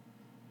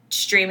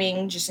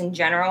streaming just in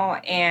general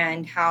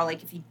and how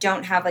like if you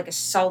don't have like a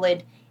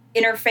solid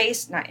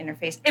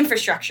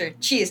infrastructure,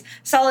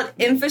 solid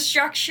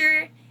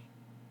infrastructure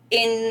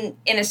in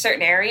a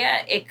certain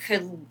area, it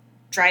could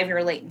drive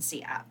your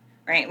latency up.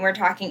 Right, and we're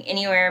talking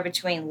anywhere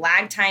between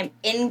lag time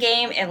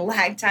in-game and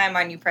lag time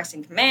on you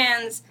pressing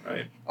commands,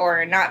 right,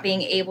 or not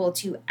being able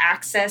to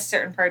access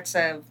certain parts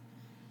of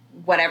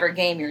whatever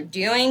game you're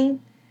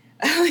doing.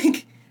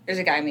 Like, there's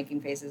a guy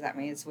making faces at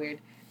me. It's weird.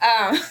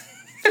 I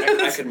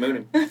could moon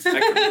him.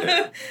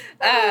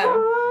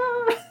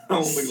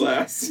 Hold the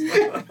glass.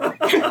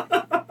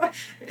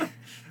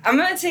 I'm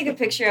going to take a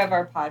picture of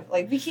our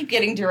like, we keep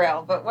getting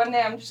derailed, but one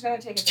day I'm just going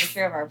to take a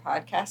picture of our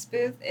podcast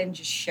booth and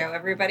just show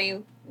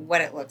everybody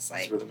what it looks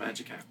like. That's where the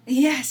magic happens.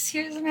 Yes,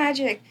 here's the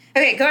magic.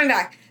 Okay, going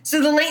back.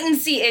 So the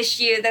latency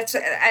issue,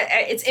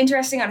 it's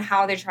interesting on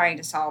how they're trying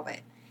to solve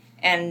it.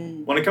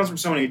 And when it comes from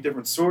so many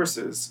different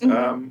sources,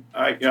 Mm-hmm.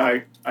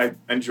 I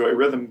enjoy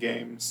rhythm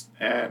games,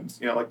 and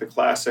like the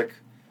classic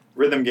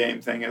rhythm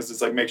game thing is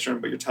it's like make sure to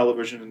put your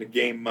television into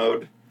game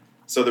mode,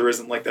 so there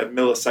isn't like that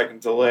millisecond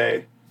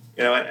delay,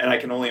 and I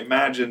can only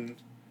imagine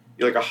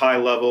like a high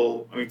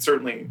level. I mean,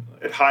 certainly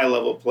at high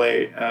level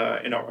play,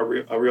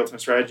 a real time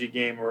strategy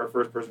game or a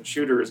first person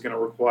shooter is going to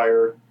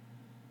require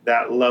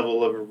that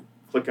level of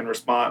click and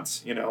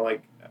response.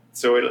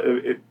 So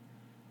it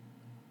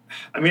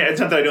I mean, it's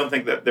not that I don't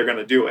think that they're going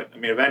to do it. I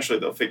mean, eventually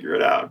they'll figure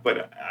it out.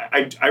 But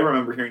I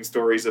remember hearing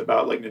stories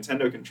about like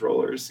Nintendo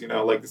controllers,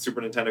 like the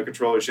Super Nintendo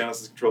controllers,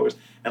 Genesis controllers,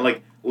 and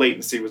like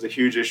latency was a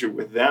huge issue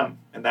with them.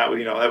 And that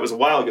that was a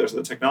while ago, so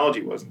the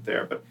technology wasn't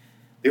there. But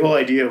the whole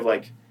idea of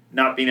like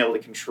not being able to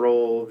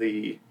control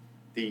the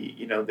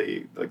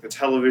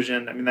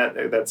television. I mean,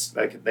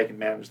 they can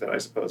manage that, I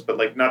suppose. But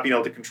like not being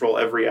able to control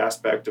every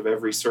aspect of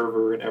every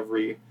server and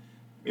every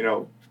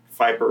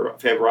fiber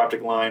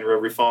optic line or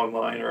every phone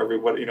line or every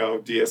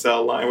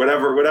DSL line,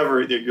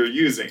 whatever you're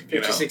using.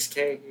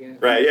 56K, yeah.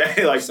 Right,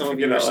 yeah. Like some of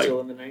you are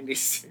still in the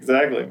 90s.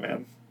 Exactly,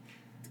 man.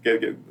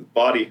 Get the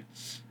body,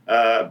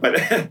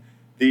 but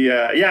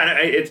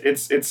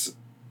it's.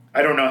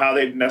 I don't know how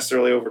they'd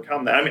necessarily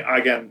overcome that. I mean,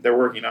 again, they're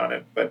working on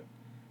it, but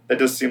that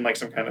does seem like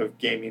some kind of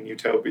gaming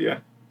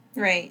utopia.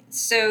 Right.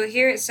 So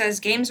here it says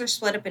games are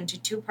split up into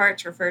two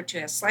parts referred to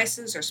as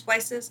slices or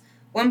splices.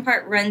 One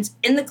part runs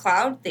in the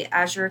cloud, the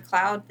Azure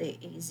cloud, the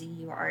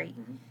Azure.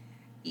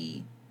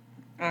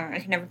 I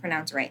can never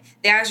pronounce it right.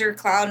 The Azure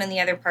cloud, and the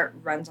other part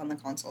runs on the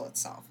console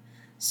itself.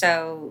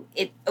 So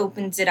it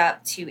opens it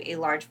up to a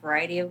large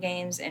variety of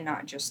games and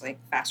not just like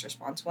fast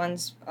response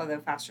ones, although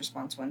fast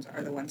response ones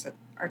are the ones that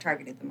are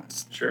targeted the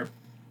most. Sure.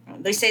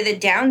 They say the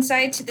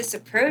downside to this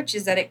approach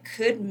is that it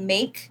could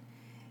make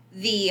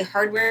the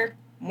hardware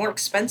more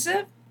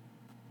expensive.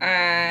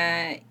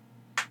 And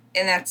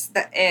that's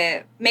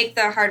make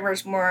the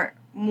hardwares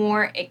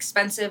more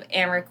expensive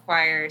and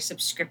require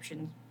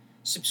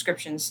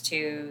subscriptions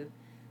to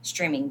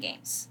streaming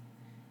games,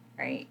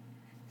 right?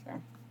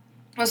 So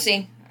we'll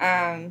see.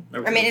 I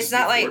mean, it's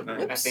not like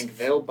I think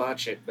they'll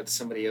botch it, but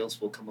somebody else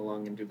will come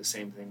along and do the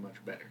same thing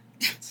much better.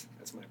 That's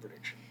my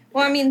prediction.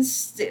 Well, I mean,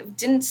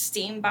 didn't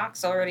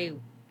Steambox already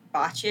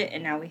botch it,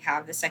 and now we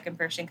have the second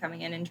person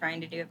coming in and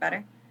trying to do it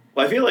better?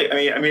 Well, I feel like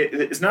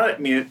it's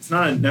not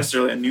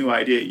necessarily a new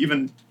idea.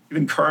 Even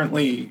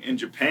currently in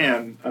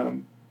Japan,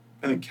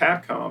 I think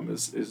Capcom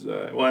is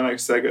and like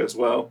Sega as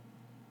well.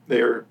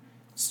 They're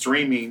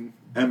streaming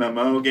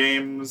MMO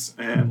games,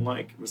 and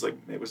like it was like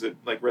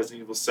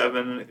Resident Evil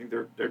 7. I think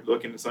they're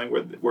looking at something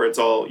where it's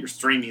all you're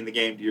streaming the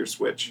game to your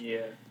Switch.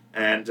 Yeah.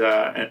 And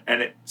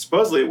it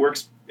supposedly it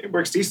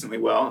works decently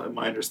well, in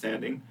my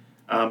understanding.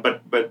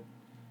 But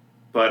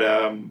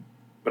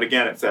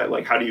again, it's that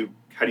like how do you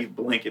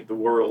blanket the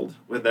world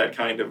with that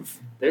kind of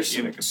there's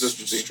some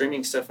consistency?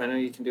 Streaming stuff I know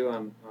you can do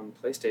on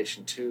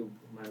PlayStation too.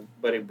 My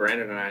buddy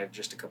Brandon and I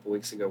just a couple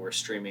weeks ago were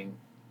streaming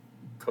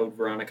Code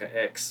Veronica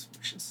X,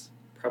 which is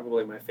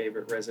probably my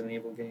favorite Resident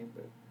Evil game,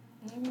 but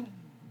it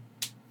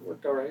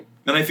worked all right.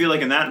 And I feel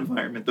like in that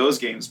environment, those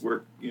games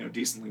work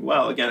decently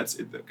well. Again,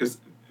 because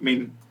I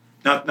mean.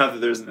 Not that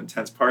there's an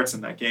intense parts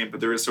in that game, but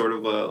there is sort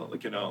of a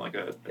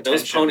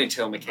those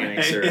ponytail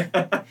mechanics are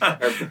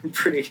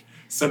pretty.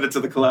 Send it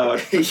to the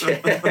cloud.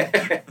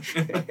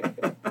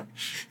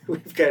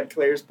 We've got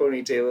Claire's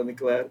ponytail in the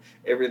cloud.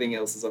 Everything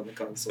else is on the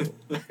console.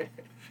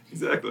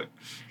 Exactly.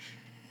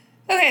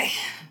 Okay,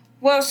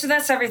 well, so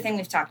that's everything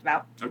we've talked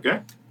about.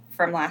 Okay.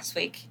 From last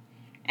week,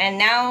 and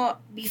now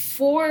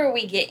before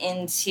we get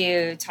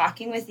into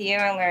talking with you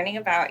and learning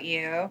about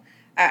you.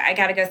 I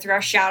got to go through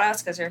our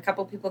shout-outs because there are a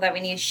couple people that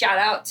we need to shout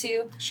out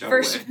to.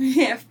 First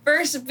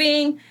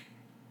being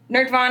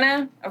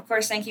Nerdvana. Of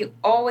course, thank you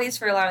always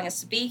for allowing us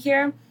to be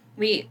here.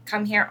 We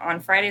come here on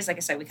Fridays. Like I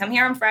said, we come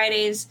here on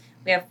Fridays.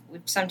 We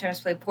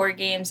sometimes play board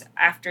games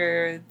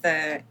after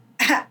the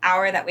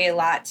hour that we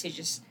allot to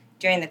just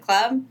join the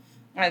club.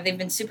 They've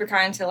been super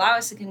kind to allow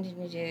us to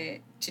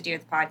continue to do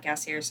the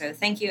podcast here. So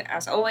thank you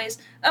as always.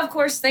 Of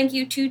course, thank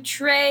you to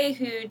Trey,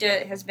 who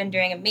has been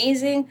doing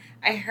amazing.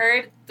 I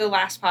heard the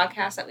last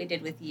podcast that we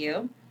did with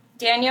you,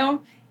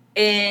 Daniel,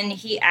 and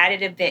he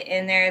added a bit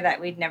in there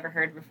that we'd never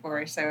heard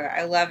before. So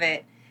I love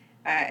it.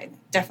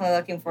 Definitely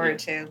looking forward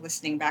to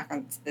listening back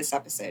on this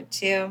episode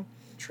too.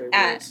 Trey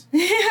rules.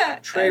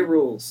 Trey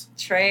rules.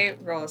 Trey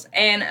rules.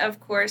 And of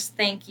course,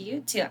 thank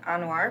you to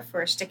Anwar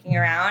for sticking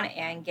around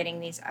and getting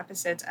these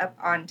episodes up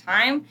on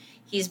time.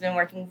 He's been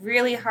working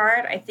really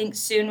hard. I think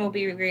soon we'll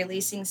be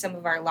releasing some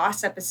of our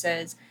lost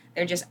episodes.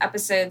 They're just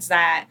episodes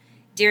that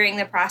during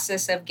the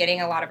process of getting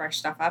a lot of our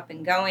stuff up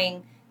and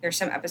going, there's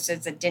some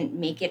episodes that didn't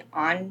make it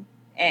on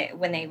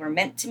when they were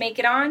meant to make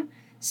it on.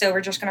 So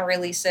we're just going to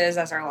release those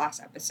as our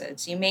lost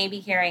episodes. You may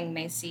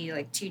see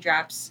like 2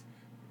 drops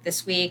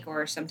this week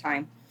or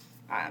sometime.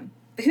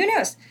 But who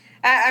knows?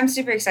 I'm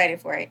super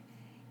excited for it.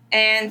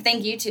 And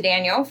thank you to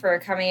Daniel for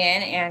coming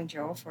in and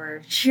Joel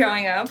for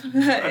showing up.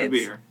 Glad to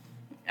be here.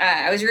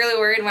 I was really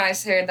worried when I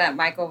heard that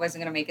Michael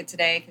wasn't going to make it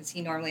today because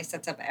he normally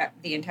sets up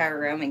the entire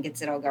room and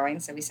gets it all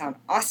going. So we sound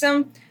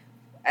awesome.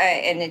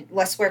 And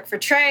less work for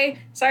Trey.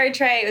 Sorry,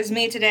 Trey. It was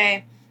me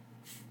today.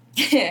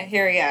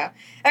 Here we go.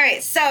 All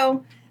right.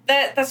 So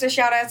that's our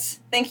shout outs.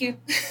 Thank you.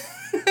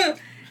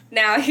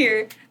 Now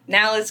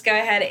let's go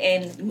ahead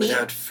and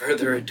without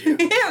further ado,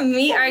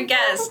 meet our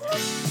guest.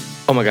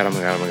 Oh my god.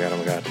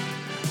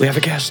 We have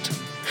a guest.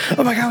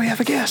 Oh my god, we have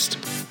a guest.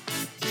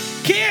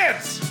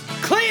 Kids,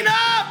 clean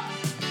up!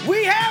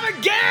 We have a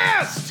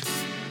guest!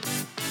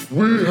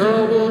 We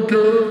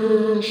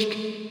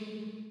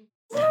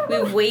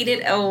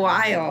waited a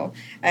while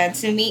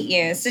to meet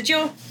you. So,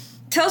 Joel,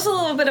 tell us a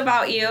little bit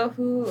about you. What is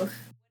your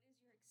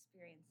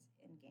experience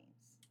in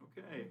games?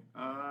 Okay.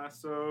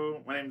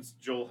 So my name's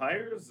Joel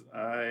Hires.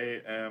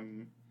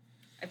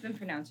 I've been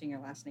pronouncing your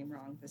last name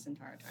wrong this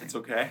entire time. It's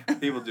okay.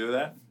 People do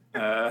that.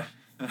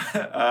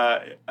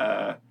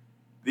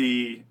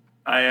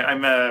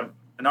 I'm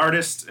an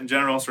artist in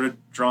general, sort of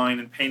drawing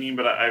and painting,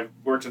 but I've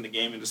worked in the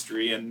game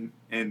industry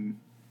in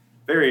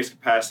various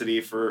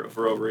capacity for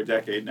over a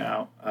decade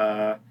now.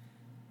 The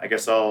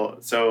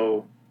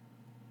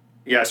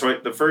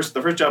first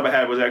job I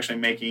had was actually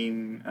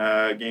making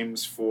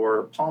games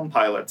for Palm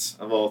Pilots,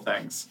 of all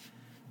things.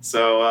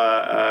 So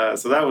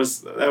that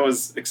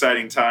was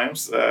exciting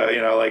times.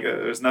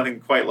 There's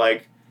nothing quite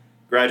like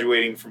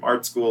graduating from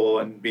art school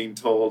and being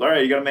told, all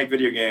right, you got to make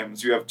video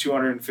games. You have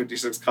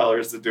 256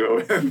 colors to do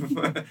it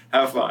with.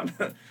 Have fun.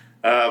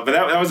 But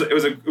it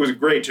was a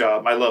great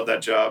job. I love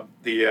that job.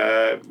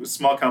 It was a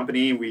small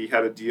company. We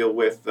had a deal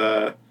with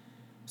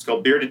it's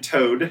called Bearded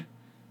Toad.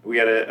 We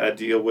had a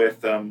deal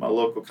with a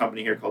local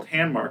company here called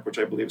Handmark, which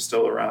I believe is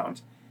still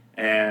around,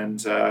 and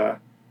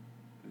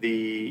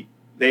they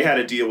had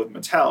a deal with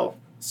Mattel.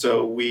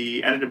 So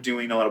we ended up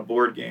doing a lot of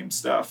board game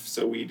stuff.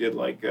 So we did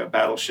like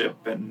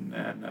Battleship and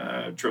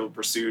Trivial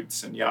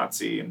Pursuits and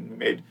Yahtzee, and we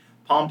made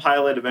Palm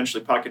Pilot,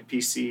 eventually Pocket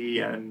PC,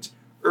 and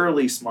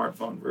early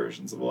smartphone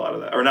versions of a lot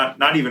of that, or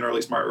not even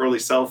early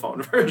cell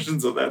phone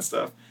versions of that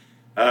stuff.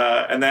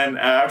 And then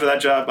after that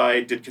job,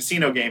 I did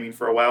casino gaming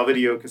for a while,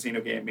 video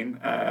casino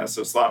gaming,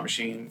 so slot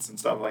machines and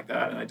stuff like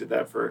that. And I did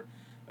that for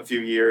a few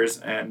years,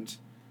 and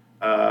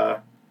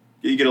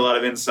you get a lot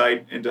of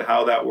insight into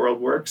how that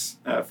world works,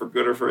 for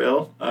good or for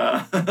ill.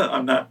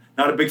 I'm not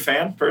a big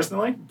fan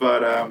personally,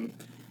 but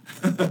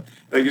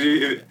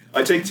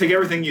I take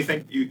everything you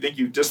think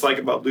you dislike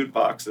about loot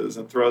boxes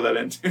and throw that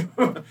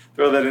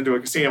into a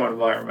casino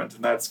environment,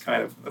 and that's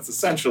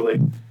essentially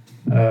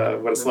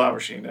what a slot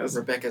machine is.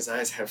 Rebecca's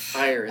eyes have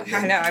fire in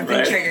them. I know, I've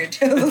been triggered.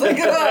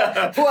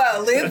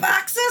 Whoa, loot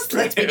boxes?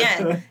 Let's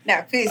begin.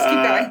 No, please keep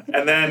going.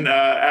 And then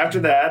after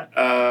that,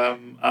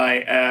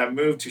 I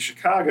moved to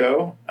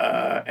Chicago,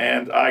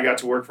 and I got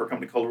to work for a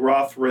company called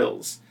Raw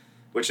Thrills,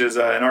 which is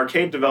an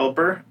arcade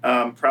developer,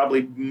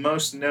 probably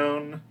most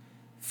known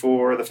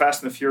for the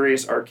Fast and the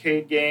Furious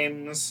arcade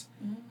games,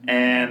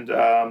 and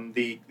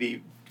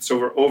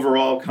so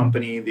overall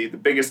company, the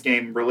biggest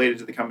game related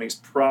to the company is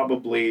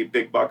probably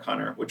Big Buck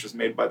Hunter, which was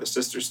made by the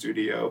sister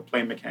studio,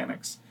 Play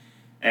Mechanics.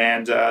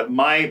 And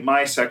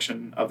my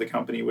section of the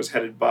company was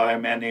headed by a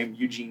man named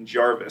Eugene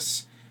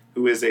Jarvis,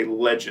 who is a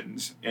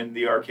legend in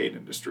the arcade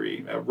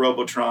industry.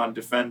 Robotron,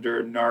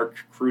 Defender, Narc,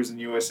 Cruisin'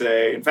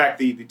 USA. In fact,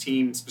 the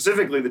team,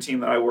 specifically the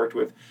team that I worked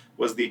with,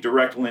 was the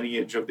direct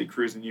lineage of the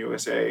Cruisin'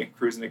 USA,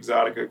 Cruisin'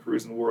 Exotica,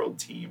 Cruisin' World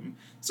team.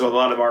 So a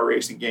lot of our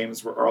racing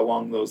games are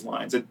along those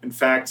lines. In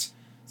fact,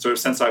 sort of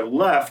since I've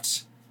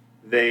left,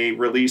 they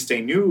released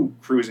a new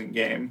cruising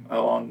game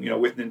along,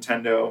 with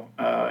Nintendo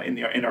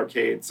in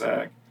arcades.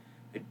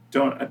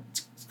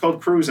 It's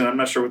called Cruisin'. I'm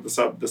not sure what the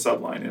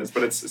subline is,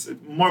 but it's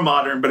more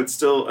modern, but it's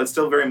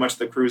still very much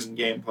the cruising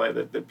gameplay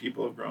that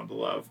people have grown to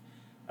love.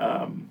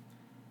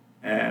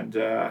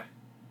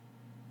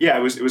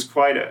 It was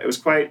quite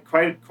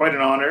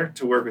an honor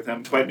to work with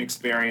him, quite an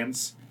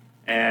experience.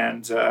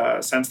 And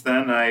since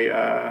then,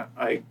 I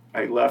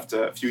left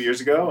a few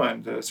years ago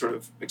and sort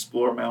of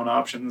explore my own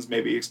options,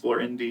 maybe explore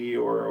indie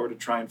or to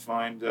try and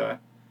find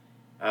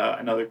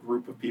another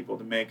group of people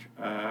to make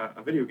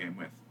a video game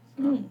with.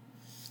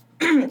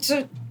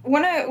 So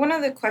one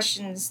of the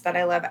questions that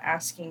I love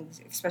asking,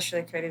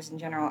 especially creatives in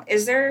general,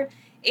 is there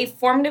a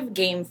formative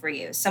game for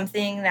you,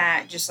 something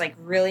that just like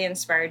really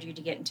inspired you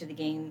to get into the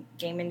game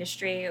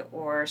industry,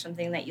 or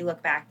something that you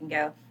look back and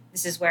go,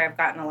 this is where I've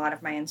gotten a lot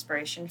of my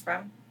inspiration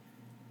from?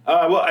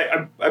 I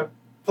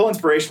pull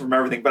inspiration from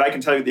everything, but I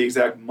can tell you the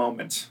exact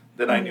moment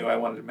that I knew I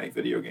wanted to make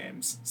video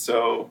games.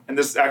 So, and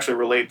this actually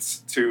relates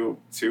to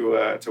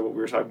what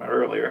we were talking about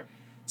earlier.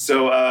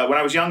 So when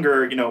I was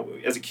younger,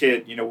 as a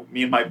kid,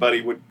 me and my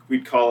buddy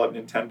we'd call up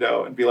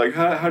Nintendo and be like,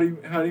 how do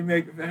you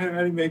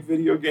make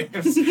video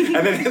games?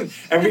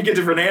 and we get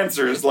different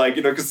answers, like,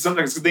 because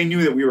sometimes they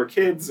knew that we were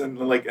kids and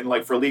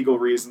for legal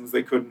reasons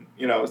they couldn't,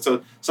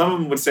 so some of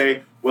them would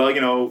say, well,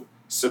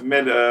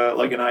 submit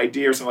like an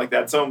idea or something like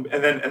that. So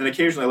and then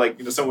occasionally like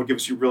someone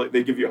gives you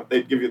they'd give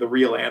you the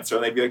real answer,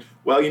 and they'd be like,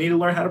 well, you need to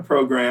learn how to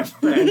program,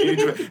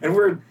 and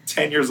we're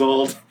 10 years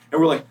old,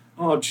 and we're like,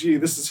 oh gee,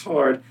 this is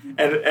hard,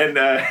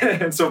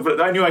 and so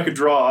but I knew I could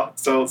draw,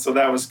 so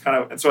that was kind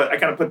of, and so I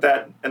kind of put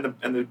that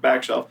in the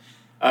back shelf.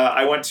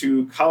 I went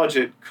to college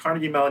at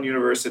Carnegie Mellon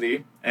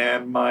University,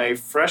 and my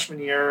freshman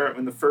year,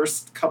 in the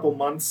first couple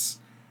months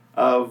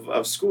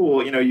of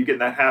school, you get in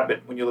that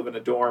habit when you live in a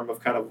dorm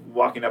of kind of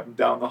walking up and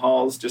down the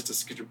halls just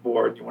because you're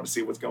bored and you want to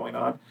see what's going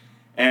on.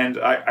 And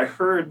I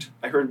heard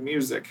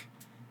music,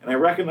 and I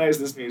recognized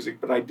this music,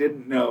 but I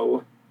didn't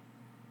know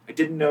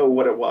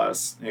what it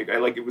was.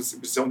 It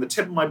was on the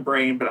tip of my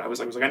brain, but I was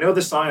like, I know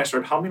this song. I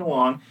started humming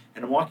along,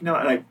 and I'm walking down,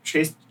 and I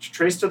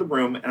traced to the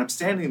room, and I'm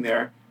standing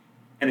there,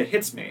 and it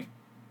hits me.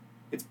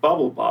 It's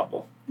Bubble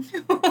Bobble.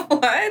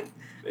 What?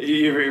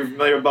 You're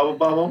familiar with Bubble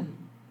Bobble?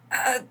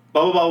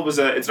 Bubble Bobble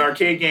it's an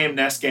arcade game,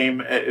 NES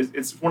game.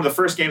 It's one of the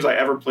first games I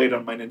ever played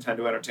on my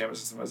Nintendo Entertainment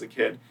System as a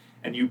kid.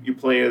 And you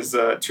play as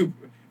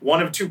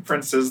one of two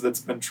princes that's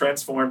been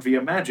transformed via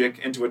magic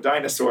into a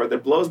dinosaur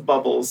that blows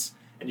bubbles,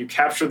 and you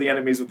capture the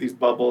enemies with these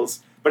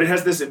bubbles. But it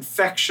has this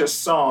infectious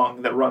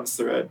song that runs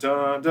through it,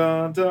 dun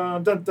dun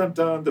dun dun dun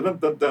dun dun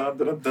dun dun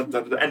dun dun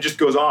dun, and just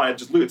goes on.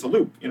 It's a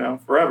loop,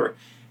 forever.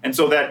 And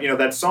so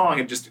that song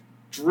had just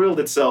drilled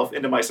itself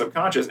into my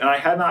subconscious, and I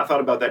had not thought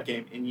about that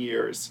game in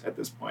years at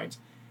this point.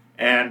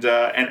 And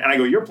I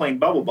go, you're playing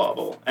Bubble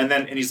Bobble, and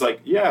he's like,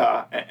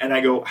 yeah. And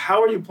I go,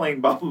 how are you playing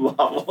Bubble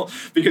Bobble?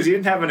 Because he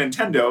didn't have a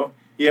Nintendo.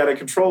 He had a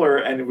controller,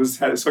 and it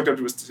hooked up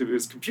to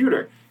his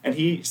computer. And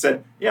he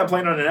said, yeah, I'm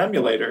playing on an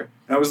emulator.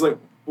 And I was like,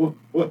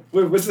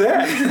 what's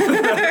that?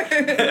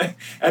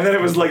 And then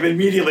it was like,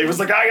 immediately, it was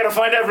like, I gotta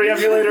find every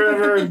emulator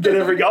ever and get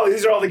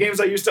these are all the games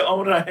I used to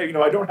own, and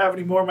I don't have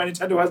any more. My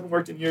Nintendo hasn't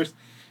worked in years.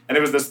 And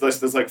it was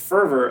this like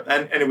fervor,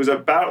 and it was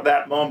about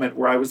that moment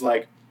where I was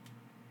like,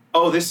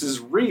 oh, this is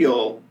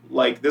real.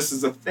 Like, this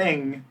is a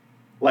thing.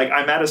 Like,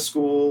 I'm at a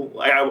school.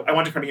 I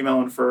went to Carnegie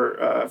Mellon for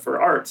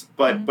art,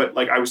 but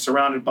like I was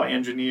surrounded by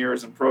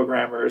engineers and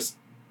programmers,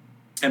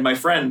 and my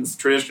friends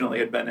traditionally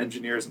had been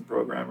engineers and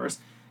programmers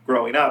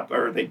growing up,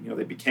 or they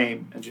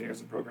became engineers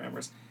and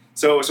programmers.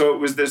 So it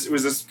was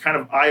this kind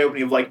of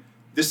eye-opening of like,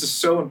 this is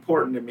so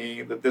important to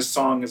me that this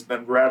song has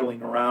been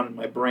rattling around in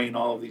my brain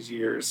all of these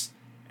years.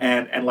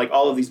 And like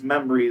all of these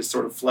memories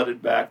sort of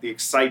flooded back, the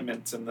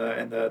excitement and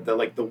the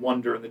like the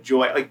wonder and the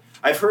joy. Like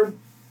I've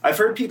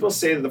heard people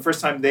say that the first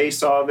time they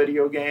saw a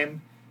video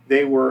game,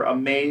 they were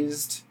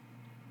amazed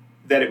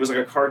that it was like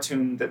a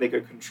cartoon that they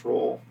could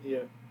control.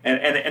 Yeah.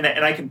 And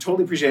I can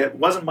totally appreciate it. It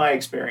wasn't my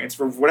experience.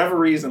 For whatever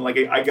reason, like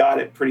I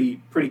got it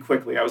pretty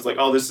quickly. I was like,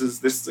 oh, this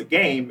is a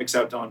game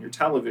except on your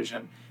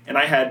television. And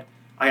I had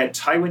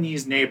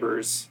Taiwanese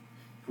neighbors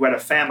who had a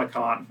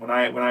Famicom when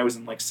I was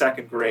in like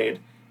second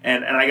grade.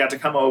 And I got to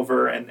come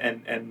over and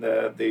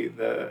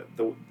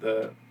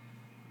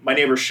my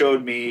neighbor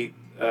showed me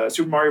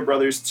Super Mario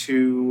Brothers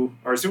 2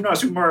 or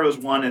Super Mario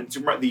 1 and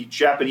the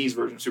Japanese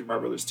version of Super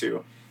Mario Brothers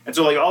 2. And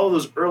so like all of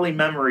those early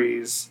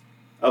memories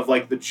of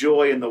like the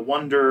joy and the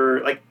wonder,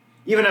 like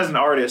even as an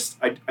artist,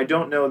 I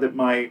don't know that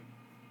my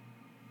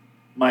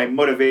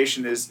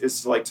motivation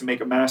is like to make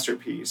a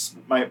masterpiece.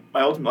 My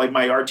ultimate, like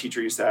my art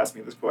teacher used to ask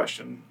me this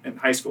question in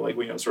high school, like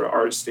sort of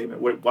artist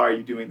statement, why are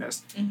you doing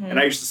this? Mm-hmm. And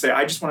I used to say,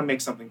 I just want to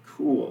make something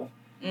cool.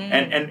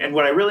 Mm-hmm. And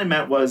what I really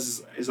meant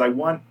is I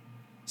want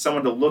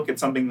someone to look at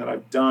something that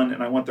I've done,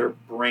 and I want their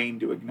brain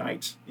to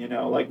ignite,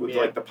 like with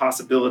like the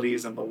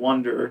possibilities and the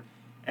wonder,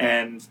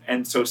 and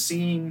so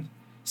seeing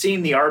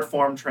the art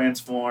form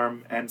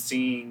transform and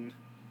seeing,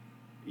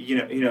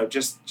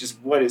 just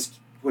what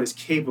is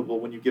capable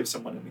when you give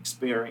someone an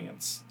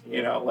experience,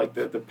 like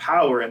the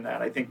power in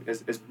that, I think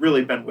has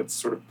really been what's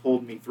sort of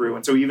pulled me through.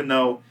 And so even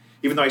though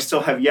I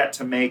still have yet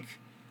to make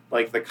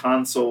like the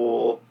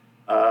console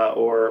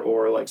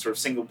or like sort of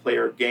single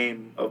player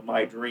game of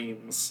my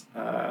dreams,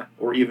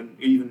 or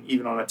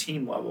even on a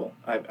team level,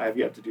 I've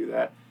yet to do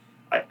that.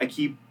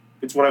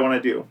 It's what I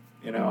want to do.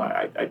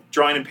 I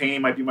drawing and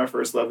painting might be my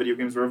first love. Video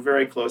games were a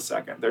very close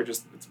second.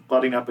 It's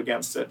butting up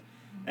against it.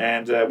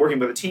 And working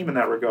with a team in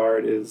that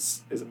regard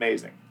is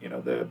amazing.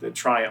 The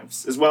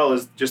triumphs, as well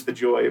as just the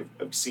joy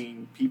of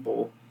seeing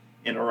people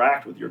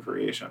interact with your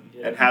creation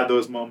and have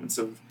those moments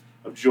of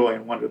joy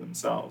and wonder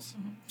themselves.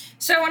 Mm-hmm.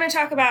 So I want to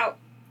talk about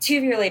two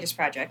of your latest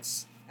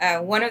projects.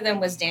 One of them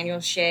was Daniel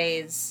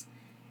Shea's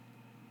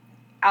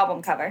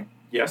album cover.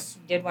 Yes.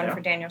 You did one for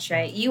Daniel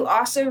Shea. You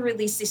also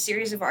released a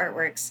series of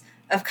artworks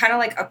of kind of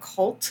like a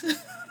cult.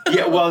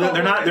 Yeah, well,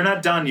 they're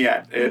not done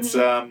yet. It's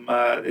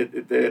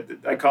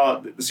I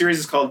call it, the series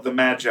is called The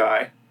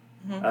Magi,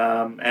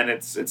 and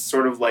it's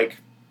sort of like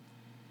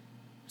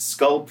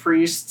skull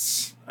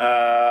priests,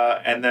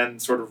 and then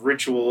sort of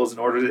rituals and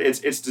orders.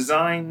 It's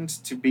designed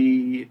to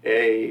be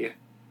a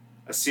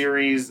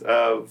series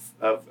of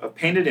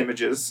painted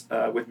images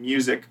with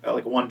music,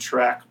 like one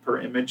track per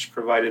image,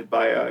 provided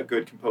by a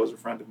good composer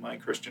friend of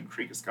mine, Christian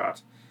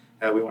Kriegeskott.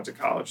 We went to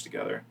college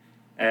together.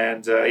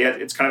 And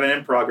it's kind of an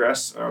in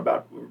progress.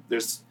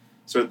 There's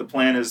sort of the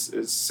plan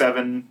is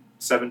 7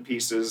 7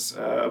 pieces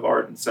of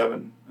art and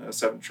 7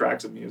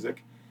 tracks of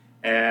music,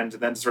 and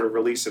then sort of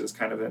release it as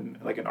kind of an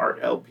art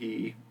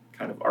LP,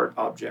 kind of art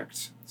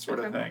object sort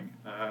of thing.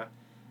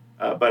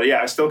 But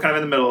yeah, still kind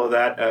of in the middle of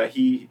that.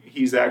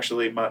 He's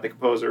actually the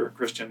composer.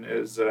 Christian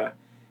is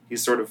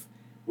he's sort of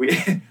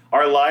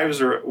our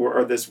lives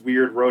are this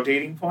weird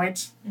rotating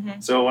point. Mm-hmm.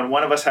 So when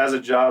one of us has a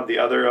job, the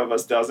other of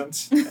us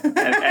doesn't,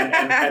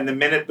 and the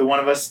minute the one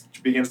of us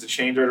begins to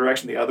change our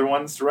direction, the other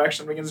one's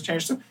direction begins to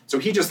change. So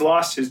he just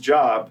lost his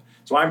job.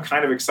 So I'm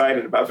kind of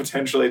excited about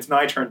potentially it's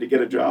my turn to get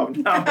a job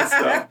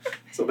now.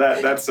 So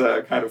that's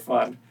kind of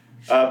fun.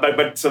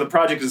 But so the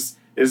project is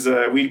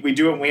we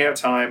do it when we have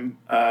time,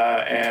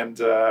 and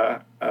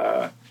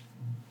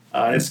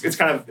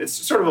it's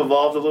sort of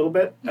evolved a little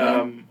bit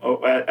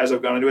as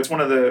I've gone into it. It's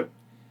one of the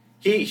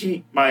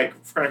my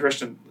friend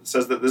Christian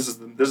says that this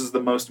is the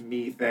most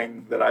me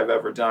thing that I've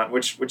ever done,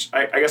 which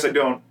I guess I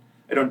don't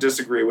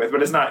disagree with,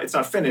 but it's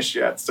not finished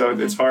yet, so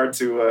it's hard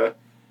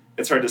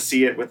to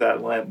see it with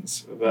that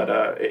lens.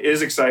 But it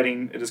is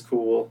exciting. It is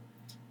cool.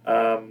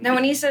 Now,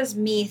 when he says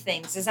me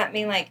things, does that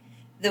mean like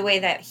the way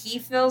that he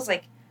feels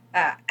like?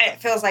 It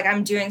feels like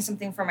I'm doing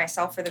something for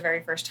myself for the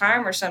very first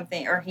time or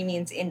something, or he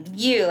means in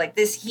you, like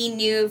this, he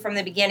knew from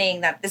the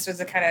beginning that this was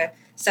the kind of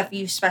stuff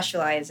you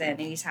specialize in, and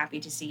he's happy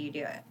to see you do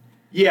it.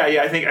 Yeah.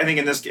 I think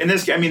in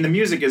this, I mean, the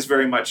music is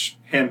very much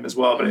him as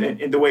well, but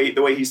in the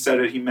way he said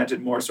it, he meant it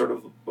more sort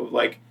of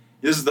like,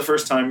 this is the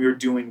first time you're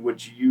doing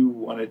what you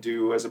want to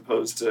do, as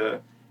opposed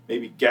to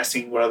maybe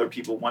guessing what other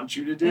people want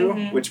you to do,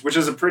 which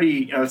is a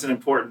pretty, it's an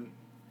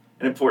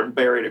important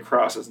barrier to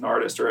cross as an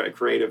artist or a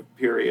creative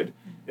period.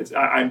 It's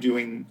I'm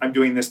doing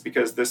this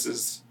because this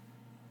is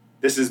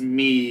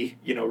me,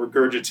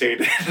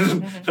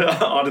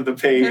 regurgitated onto the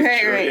page.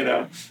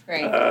 Right.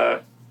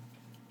 Right.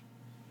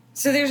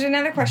 So there's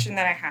another question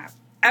that I have.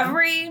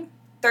 Every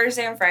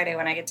Thursday and Friday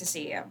when I get to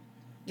see you,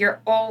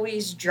 you're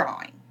always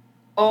drawing.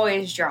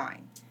 Always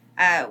drawing.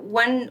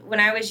 When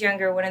I was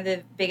younger, one of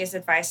the biggest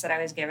advice that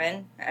I was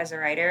given as a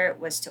writer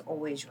was to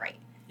always write.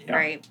 Yeah.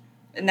 Right?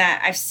 And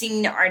that I've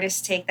seen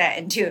artists take that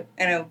into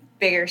a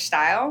bigger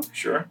style.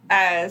 Sure.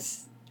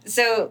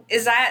 So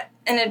is that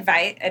an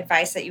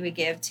advice that you would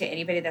give to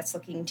anybody that's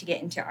looking to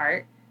get into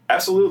art?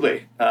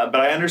 Absolutely. But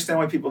I understand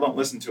why people don't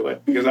listen to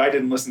it, because I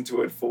didn't listen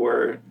to it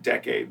for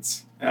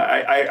decades.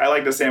 I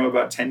like to say I'm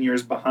about 10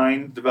 years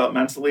behind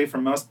developmentally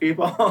from most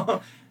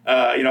people.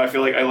 I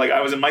feel like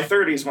I was in my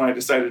 30s when I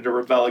decided to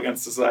rebel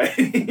against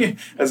society,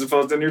 as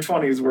opposed to in your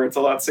 20s where it's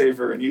a lot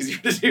safer and easier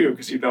to do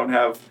because you don't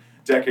have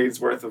decades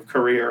worth of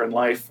career and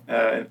life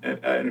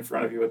in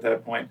front of you at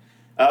that point.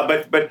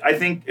 But I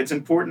think it's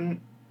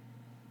important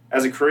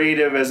as a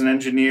creative, as an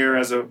engineer,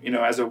 as a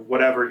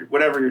whatever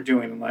you're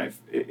doing in life,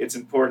 it's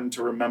important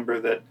to remember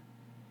that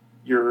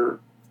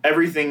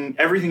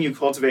everything you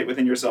cultivate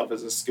within yourself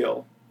is a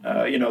skill.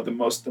 The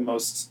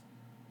most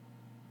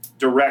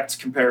direct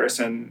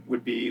comparison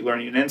would be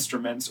learning an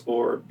instrument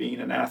or being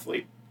an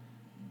athlete.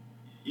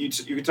 You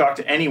could talk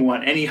to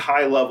anyone, any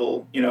high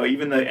level,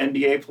 even the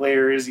NBA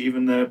players,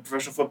 even the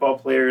professional football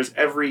players,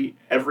 every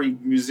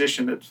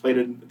musician that played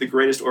in the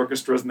greatest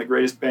orchestras and the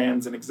greatest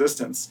bands in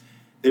existence,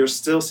 they're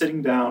still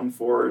sitting down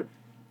for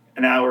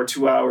an hour,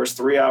 2 hours,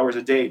 3 hours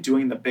a day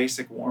doing the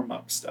basic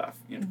warm-up stuff,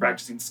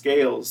 practicing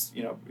scales,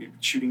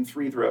 shooting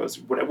free throws,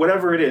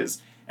 whatever it is.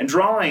 And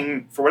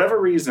drawing, for whatever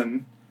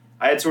reason,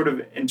 I had sort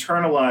of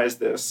internalized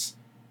this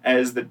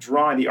as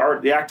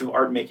the act of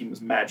art making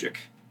was magic.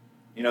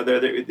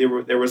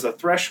 There was a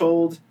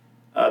threshold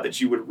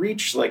that you would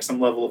reach, like some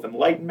level of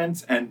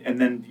enlightenment, and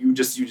then you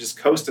just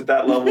coast at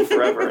that level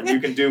forever, and you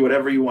can do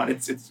whatever you want.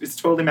 It's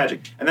totally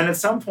magic. And then at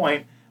some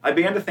point, I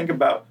began to think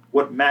about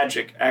what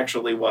magic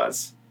actually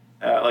was,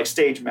 like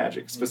stage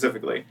magic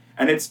specifically.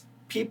 And it's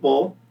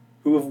people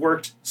who have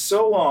worked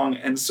so long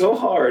and so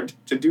hard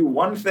to do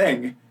one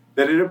thing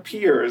that it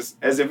appears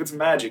as if it's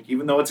magic,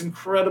 even though it's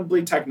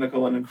incredibly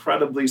technical and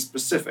incredibly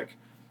specific.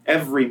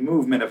 Every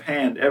movement of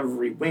hand,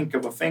 every wink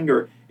of a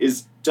finger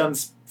is done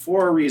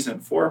for a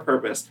reason, for a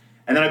purpose.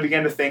 And then I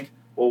began to think,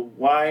 well,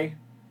 why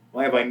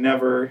have I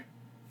never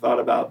thought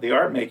about the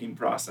art-making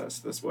process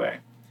this way?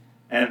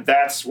 And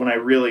that's when I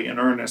really, in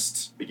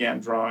earnest, began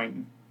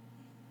drawing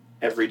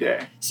every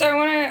day. So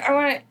I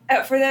want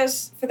to for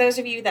those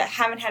of you that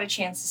haven't had a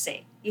chance to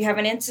see, you have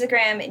an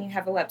Instagram and you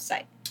have a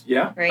website.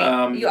 Yeah.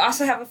 Right. You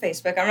also have a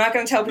Facebook. I'm not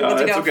going to tell people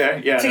to go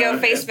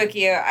Facebook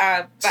you.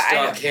 But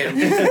stalk him.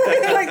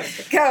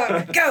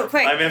 Go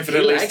quick. I'm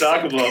infinitely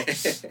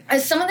stalkable.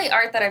 Some of the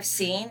art that I've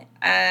seen,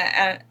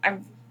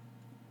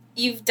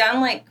 you've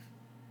done like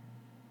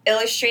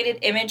illustrated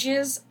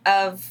images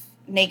of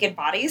naked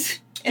bodies.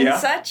 And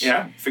such.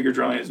 Yeah, figure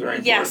drawing is very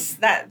important. Yes,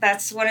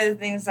 that's one of the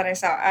things that I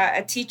saw.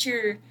 A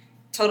teacher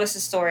told us a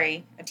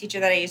story. A teacher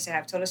that I used to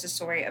have told us a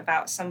story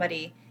about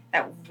somebody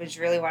that was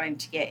really wanting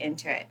to get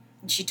into it.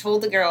 And she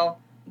told the girl,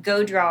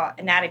 go draw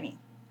anatomy.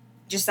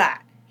 Just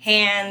that.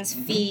 Hands,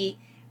 feet,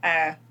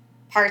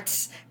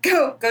 parts.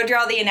 Go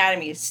draw the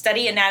anatomy.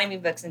 Study anatomy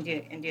books and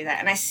do that.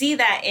 And I see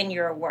that in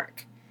your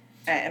work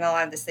and a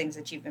lot of the things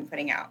that you've been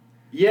putting out.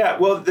 Yeah,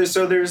 well, there's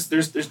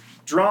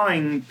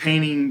drawing,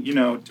 painting,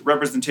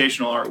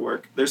 representational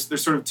artwork. There's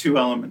sort of two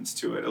elements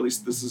to it. At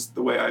least this is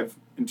the way I've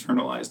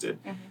internalized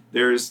it. Mm-hmm.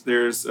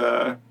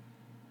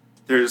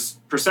 There's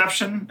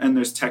perception and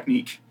there's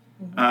technique.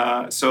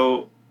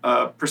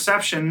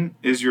 Perception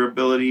is your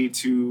ability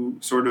to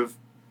sort of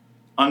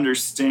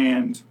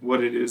understand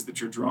what it is that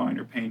you're drawing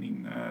or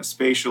painting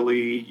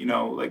spatially,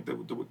 like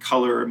the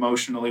color,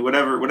 emotionally,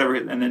 whatever.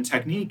 And then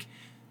technique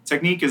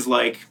is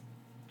like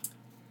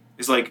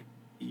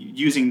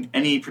using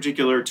any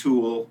particular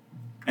tool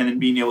and then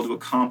being able to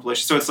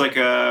accomplish. So it's like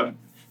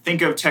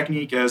think of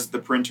technique as the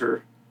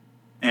printer,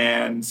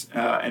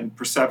 and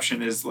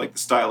perception is like the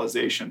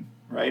stylization,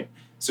 right?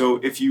 So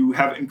if you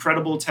have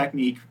incredible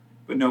technique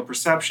but no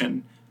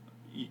perception,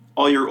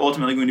 all you're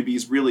ultimately going to be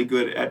is really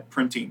good at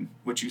printing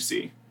what you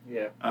see.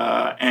 Yeah.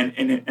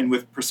 And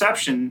with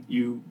perception,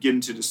 you get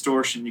into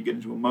distortion, you get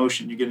into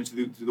emotion, you get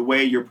into the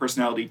way your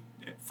personality,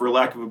 for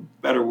lack of a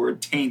better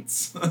word,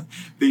 taints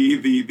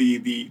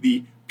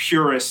the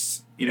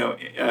purest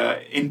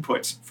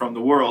input from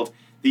the world.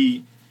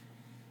 There's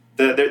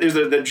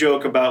the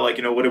joke about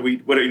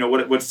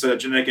what's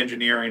genetic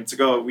engineering? It's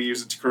like, we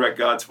use it to correct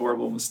God's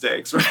horrible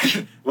mistakes,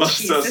 right? Well,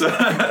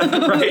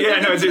 right,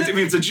 yeah, no,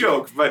 it's a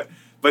joke, but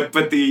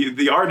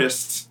the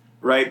artists,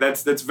 right?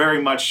 That's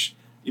very much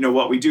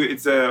what we do.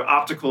 It's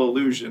optical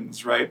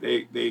illusions, right?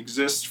 They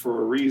exist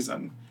for a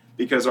reason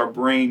because our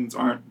brains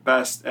aren't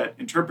best at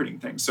interpreting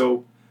things.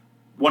 So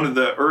one of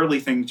the early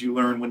things you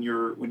learn when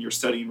you're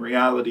studying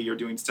reality or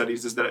doing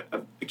studies is that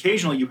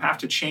occasionally you have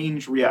to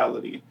change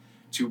reality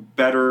to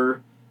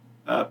better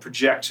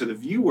project to the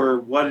viewer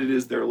what it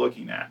is they're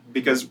looking at,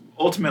 because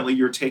ultimately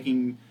you're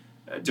taking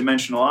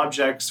dimensional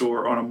objects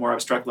or on a more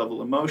abstract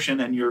level emotion,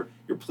 and you're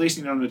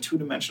placing it on a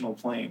two-dimensional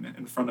plane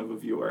in front of a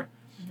viewer.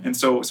 Mm-hmm. And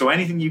so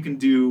anything you can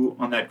do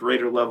on that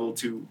greater level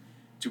to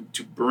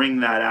bring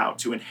that out,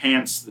 to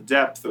enhance the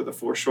depth or the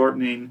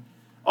foreshortening,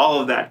 all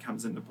of that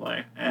comes into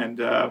play. And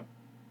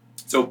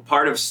so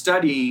part of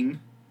studying,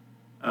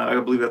 I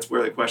believe that's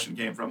where the question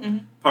came from.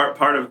 Mm-hmm.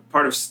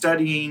 Part of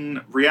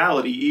studying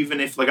reality, even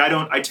if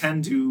I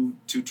tend to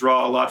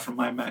draw a lot from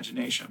my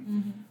imagination.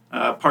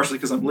 Mm-hmm. Partially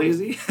because I'm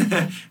lazy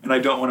and I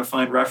don't want to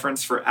find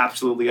reference for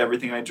absolutely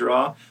everything I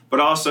draw,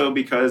 but also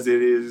because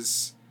it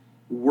is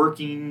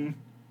working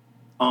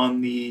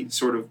on the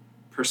sort of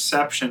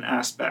perception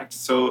aspect.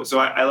 So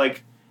I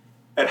like,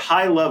 at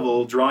high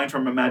level, drawing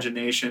from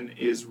imagination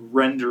is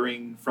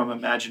rendering from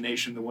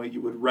imagination the way you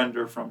would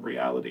render from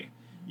reality.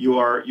 You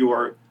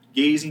are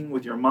gazing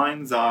with your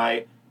mind's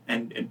eye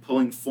and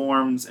pulling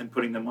forms and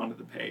putting them onto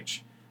the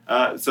page.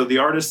 So the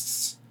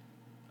artists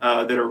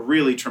that are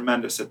really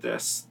tremendous at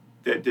this,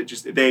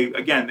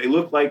 they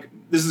look like,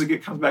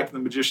 it comes back to the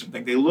magician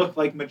thing. They look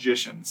like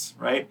magicians,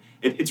 right?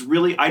 It's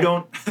really, I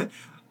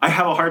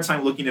have a hard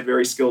time looking at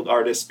very skilled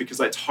artists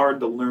because it's hard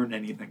to learn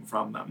anything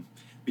from them,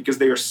 because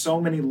they are so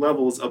many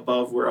levels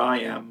above where I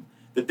am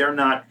that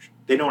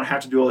they don't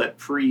have to do all that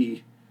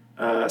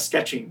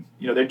sketching.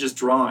 They're just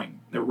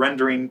drawing. They're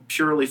rendering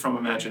purely from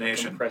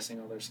imagination.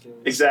 Compressing all their skills.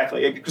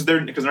 Exactly, because they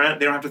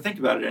don't have to think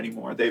about it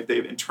anymore. They've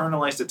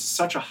internalized it to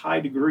such a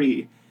high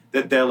degree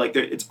that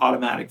it's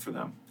automatic for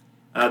them.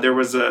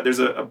 There's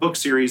a book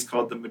series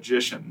called The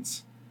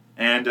Magicians,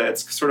 and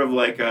it's sort of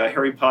like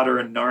Harry Potter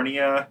and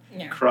Narnia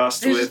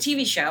crossed with... There's a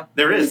TV show.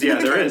 There is,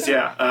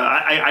 yeah.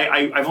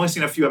 I've only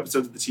seen a few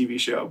episodes of the TV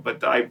show,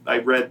 but I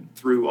read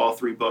through all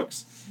 3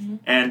 books. Mm-hmm.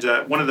 And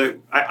one of the...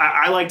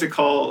 I like to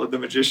call The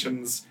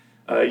Magicians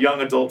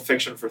young adult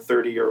fiction for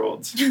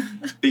 30-year-olds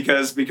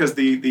because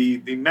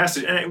the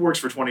message... And it works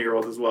for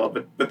 20-year-olds as well,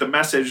 but the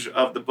message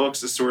of the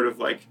books is sort of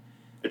like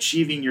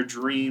achieving your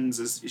dreams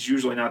is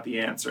usually not the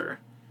answer.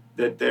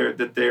 That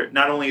they're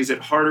not only is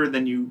it harder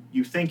than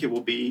you think it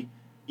will be,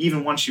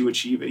 even once you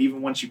achieve it,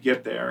 even once you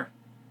get there,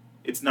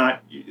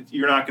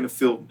 you're not going to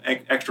feel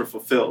extra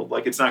fulfilled.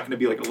 Like, it's not going to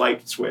be like a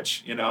light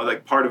switch,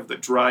 like part of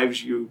that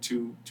drives you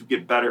to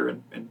get better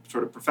and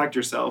sort of perfect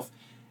yourself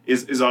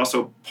is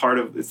also part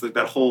of, it's like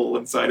that hole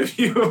inside of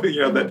you,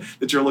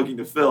 that you're looking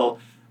to fill.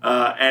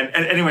 And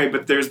anyway,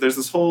 but there's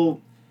this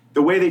whole,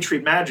 the way they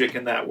treat magic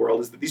in that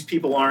world is that these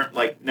people aren't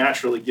like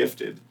naturally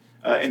gifted.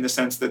 In the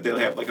sense that they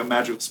have like a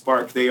magical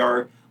spark. They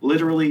are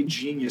literally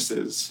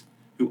geniuses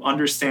who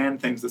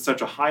understand things at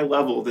such a high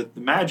level that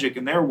the magic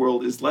in their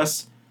world is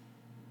less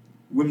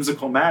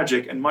whimsical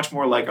magic and much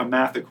more like a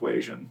math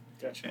equation.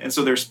 Gotcha. And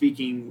so they're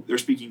speaking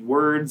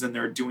words and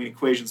they're doing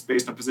equations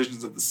based on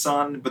positions of the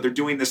sun, but they're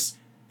doing this,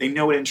 they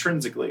know it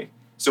intrinsically.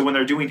 So when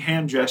they're doing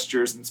hand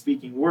gestures and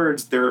speaking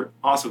words, they're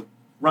also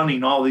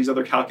running all these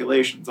other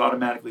calculations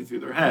automatically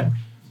through their head.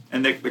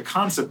 And the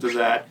concept of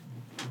that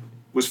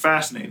was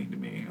fascinating to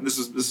me, and this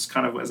is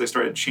kind of as I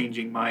started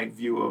changing my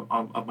view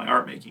of my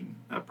art making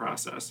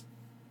process.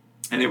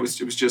 And it was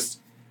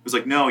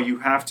like, no, you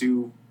have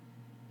to.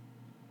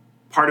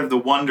 Part of the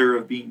wonder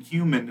of being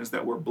human is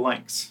that we're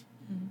blanks.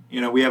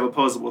 Mm-hmm. We have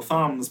opposable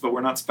thumbs, but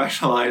we're not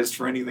specialized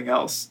for anything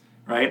else,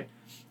 right?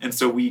 And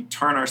so we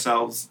turn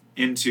ourselves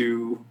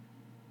into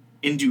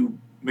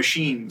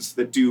machines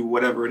that do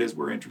whatever it is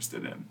we're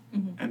interested in,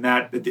 Mm-hmm. and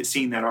that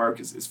seeing that arc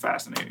is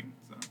fascinating.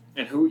 So.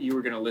 And who you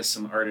were going to list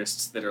some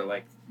artists that are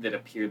like that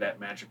appear that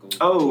magical?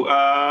 Oh,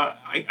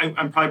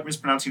 I'm probably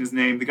mispronouncing his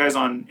name. The guy's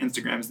on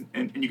Instagram,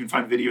 and you can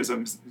find videos of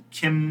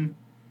him.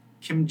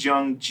 Kim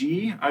Jung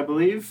Ji, I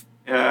believe,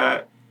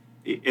 and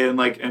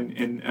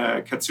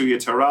Katsuya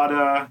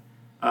Tarada.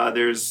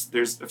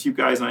 There's a few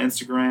guys on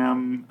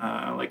Instagram,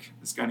 like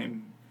this guy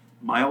named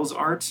Miles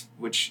Art,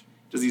 which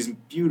does these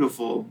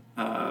beautiful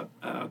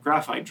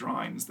graphite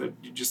drawings that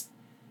you just.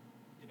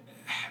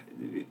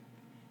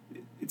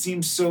 It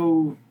seems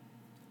so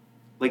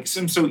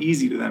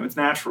easy to them. It's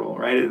natural,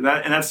 right? And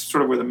that's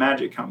sort of where the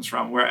magic comes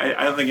from. Where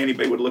I don't think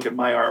anybody would look at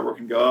my artwork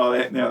and go,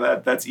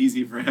 "Oh, that's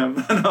easy for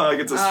him." No, like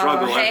it's a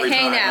struggle every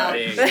time. Now.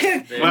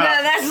 Right? No,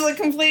 that's the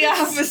complete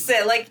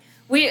opposite. Like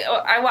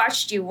I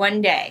watched you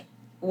one day.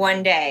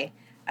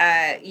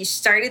 You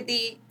started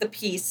the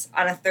piece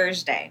on a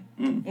Thursday,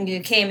 and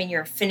you came and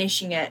you're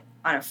finishing it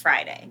on a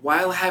Friday.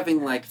 While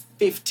having like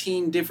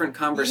 15 different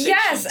conversations.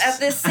 Yes, at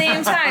the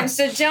same time.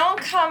 So don't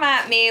come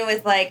at me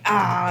with like,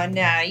 oh,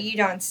 no, you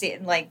don't see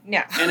it. Like,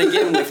 no. And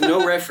again, with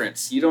no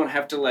reference. You don't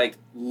have to like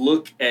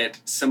look at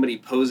somebody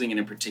posing in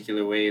a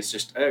particular way. It's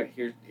just, oh,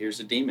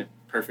 here's a demon.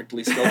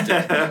 Perfectly sculpted.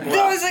 That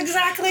was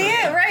exactly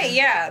it, right?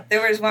 Yeah.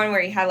 There was one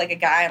where he had like a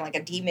guy and like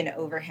a demon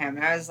over him.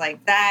 And I was like,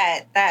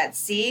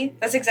 see?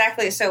 That's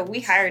exactly. So we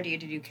hired you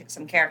to do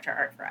some character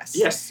art for us.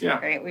 Yes, yeah.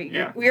 Right?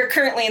 We are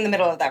currently in the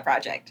middle of that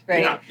project,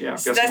 right? Yeah.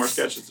 So Got some more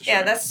sketches to show.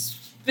 Yeah, that's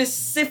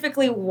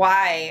specifically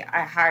why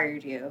I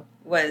hired you,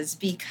 was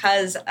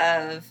because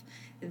of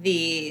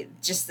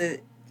just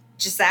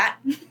that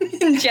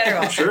in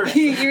general. Sure.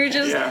 You're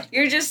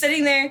just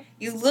sitting there,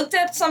 you looked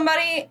at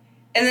somebody,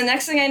 and the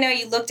next thing I know,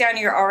 you look down and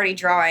you're already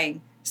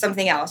drawing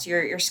something else.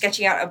 You're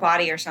sketching out a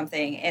body or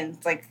something, and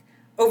like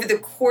over the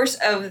course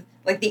of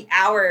like the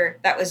hour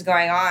that was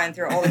going on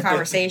through all the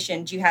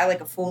conversations, you had like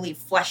a fully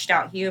fleshed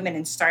out human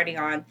and starting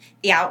on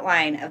the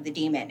outline of the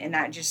demon, and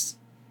that just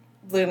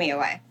blew me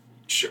away.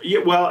 Sure. Yeah.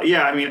 Well.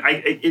 Yeah. I mean,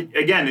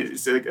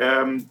 it's like,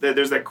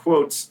 there's that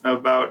quote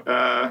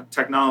about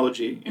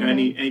technology. You know,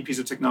 any piece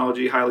of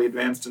technology highly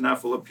advanced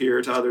enough will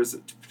appear to others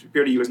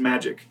appear to you as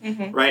magic,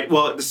 right?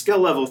 Well, the skill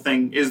level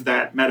thing is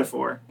that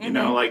metaphor. You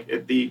know, like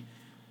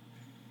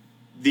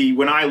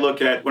when I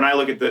look at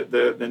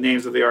the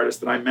names of the artists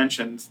that I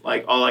mentioned,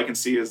 like all I can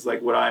see is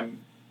like what I'm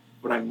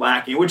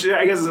lacking, which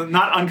I guess is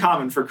not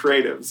uncommon for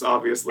creatives,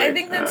 obviously. I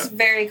think that's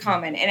very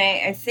common. And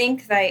I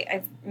think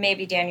that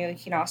maybe Daniel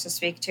can also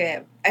speak to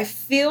it. I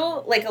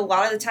feel like a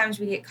lot of the times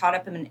we get caught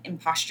up in an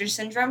imposter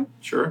syndrome.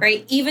 Sure.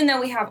 Right? Even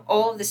though we have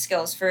all of the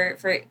skills, for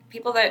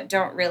people that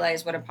don't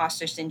realize what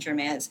imposter syndrome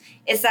is,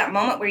 it's that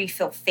moment where you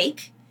feel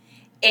fake.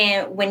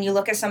 And when you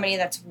look at somebody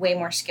that's way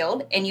more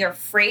skilled and you're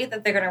afraid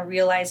that they're going to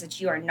realize that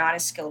you are not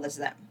as skilled as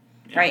them.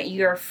 Yeah. Right?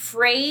 You're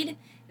afraid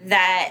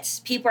that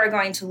people are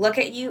going to look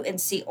at you and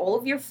see all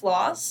of your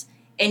flaws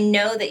and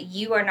know that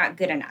you are not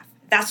good enough.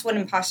 That's what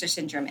imposter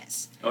syndrome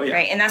is. Oh, yeah.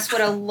 Right? And that's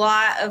what a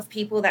lot of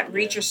people that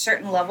reach a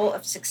certain level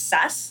of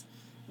success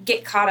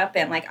get caught up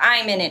in. Like,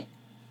 I'm in it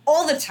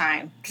all the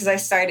time because I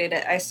started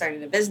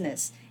a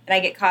business and I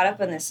get caught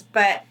up in this.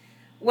 But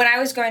when I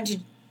was going to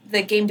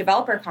the Game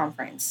Developer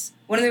Conference,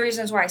 one of the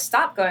reasons why I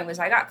stopped going was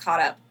I got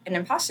caught up in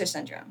imposter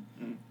syndrome.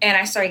 And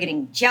I started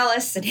getting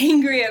jealous and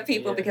angry at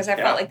people because I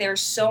felt like they were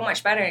so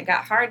much better. And it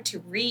got hard to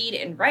read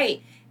and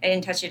write. I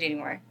didn't touch it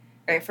anymore,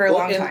 right, for a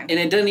long time. And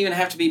it doesn't even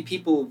have to be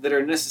people that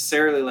are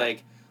necessarily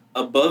like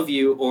above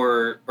you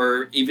or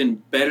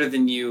even better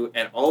than you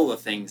at all the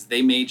things.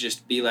 They may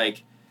just be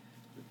like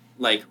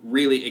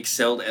really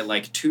excelled at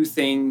like two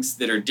things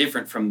that are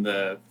different from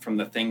the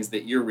things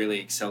that you're really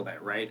excelled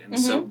at, right? And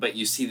so, but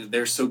you see that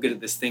they're so good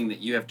at this thing that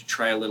you have to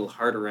try a little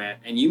harder at,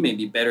 and you may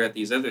be better at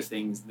these other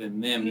things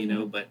than them, you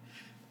know, but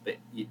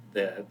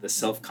the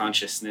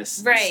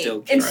self-consciousness right.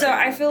 Still and so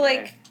I feel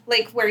like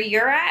where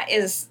you're at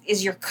is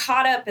you're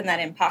caught up in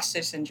that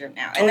imposter syndrome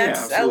now, and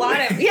that's a lot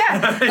of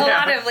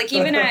lot of like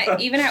even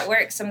at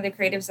work, some of the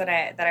creatives that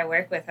I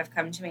work with have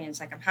come to me and it's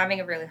like, I'm having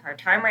a really hard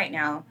time right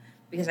now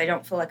because I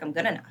don't feel like I'm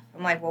good enough.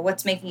 I'm like, well,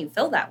 what's making you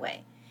feel that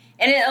way?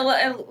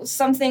 And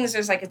some things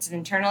there's like it's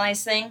an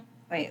internalized thing,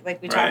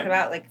 like we talked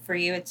about. Like for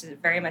you, it's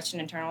very much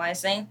an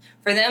internalized thing.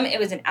 For them, it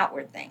was an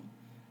outward thing.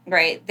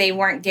 Right, they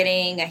weren't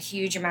getting a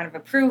huge amount of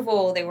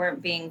approval. They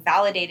weren't being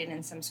validated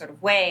in some sort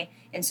of way,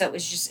 and so it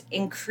was just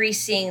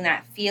increasing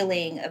that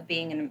feeling of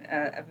being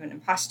an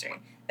imposter.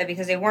 That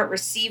because they weren't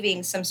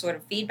receiving some sort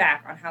of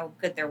feedback on how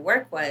good their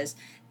work was,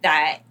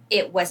 that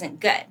it wasn't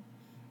good.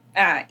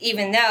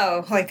 Even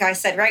though, like I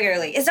said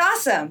regularly, it's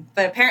awesome,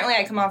 but apparently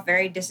I come off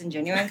very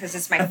disingenuous because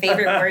it's my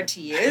favorite word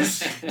to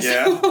use.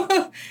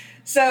 Yeah.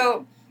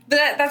 So,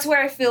 but that's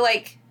where I feel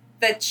like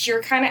that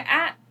you're kind of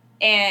at.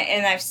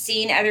 And I've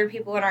seen other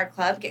people in our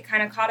club get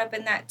kind of caught up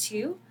in that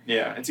too.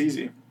 Yeah, it's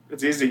easy.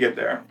 It's easy to get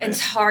there.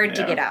 It's hard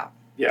to get out.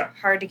 Yeah.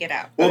 Hard to get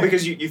out. Well,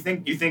 because you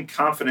think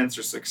confidence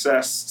or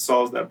success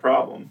solves that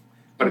problem,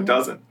 but it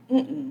doesn't.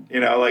 You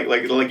know, like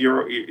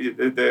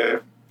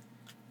the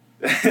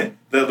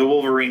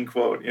Wolverine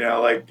quote. You know,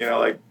 like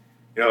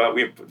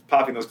we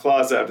popping those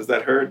claws out. Does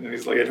that hurt? And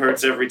he's like, it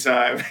hurts every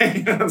time.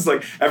 It's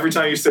like every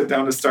time you sit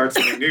down to start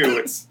something new,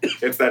 it's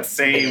that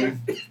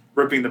same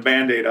ripping the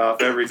Band-Aid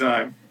off every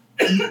time.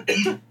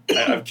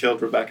 I've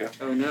killed Rebecca.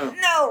 Oh no.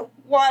 No,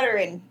 water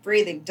and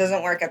breathing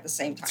doesn't work at the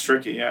same time. It's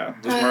tricky, yeah.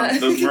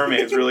 Those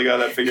mermaids really got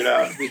that figured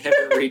out. We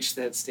haven't reached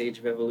that stage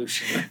of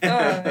evolution.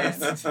 Oh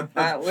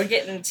man, we're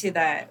getting to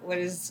that. What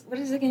is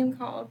the game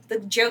called? The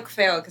joke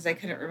failed because I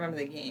couldn't remember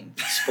the game.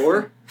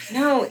 Spore?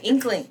 No,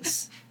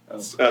 Inklings. Oh.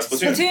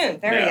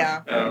 Splatoon. There we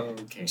go. Oh,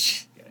 okay.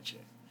 Gotcha.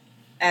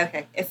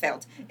 Okay, it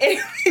failed.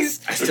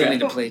 Anyways, I still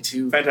need to play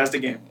too.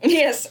 Fantastic game.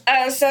 Yes.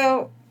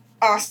 So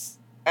awesome.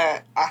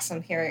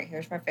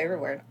 Here's my favorite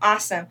word.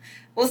 Awesome.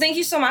 Well, thank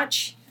you so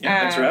much.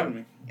 Yeah, thanks for having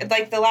me.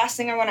 Like the last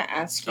thing I want to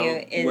ask you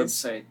is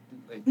website.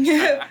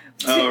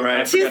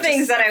 Right. Two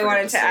things that I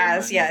wanted to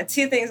ask. Mine. Yeah,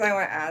 two things I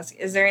want to ask.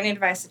 Is there any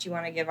advice that you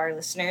want to give our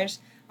listeners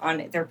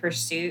on their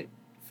pursuit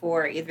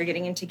for either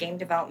getting into game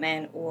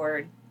development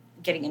or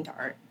getting into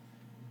art?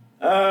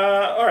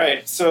 All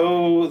right.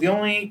 So the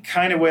only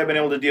kind of way I've been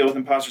able to deal with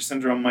imposter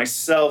syndrome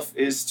myself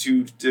is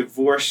to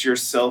divorce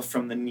yourself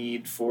from the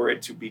need for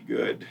it to be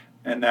good,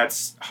 and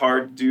that's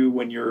hard to do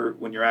when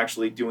you're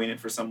actually doing it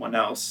for someone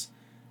else.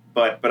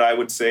 But I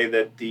would say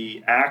that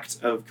the act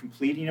of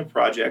completing a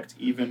project,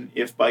 even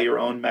if by your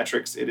own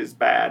metrics it is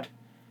bad,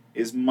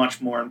 is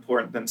much more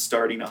important than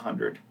starting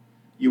 100.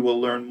 You will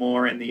learn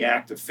more in the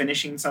act of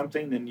finishing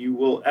something than you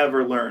will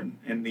ever learn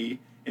in the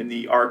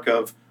arc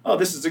of, oh,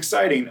 this is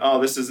exciting. Oh,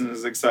 this isn't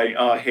as exciting.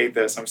 Oh, I hate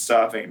this. I'm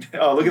stopping.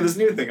 Oh, look at this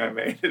new thing I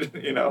made.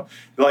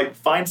 Like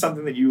find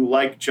something that you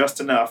like just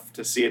enough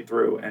to see it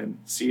through, and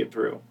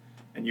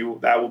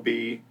that will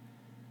be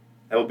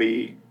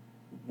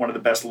one of the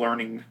best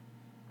learning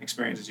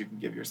experiences you can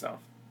give yourself.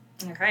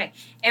 Okay.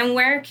 And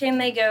where can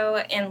they go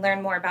and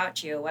learn more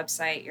about you? A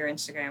website, your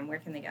Instagram, where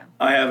can they go?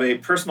 I have a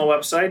personal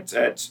website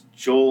at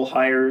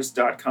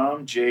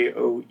joelhires.com,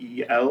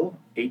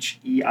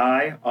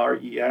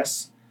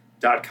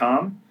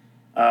 JoelHeires.com.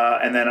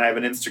 And then I have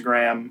an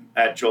Instagram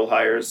at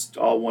joelhires,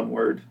 all one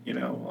word,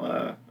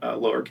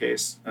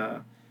 lowercase,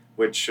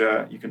 which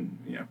you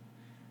can,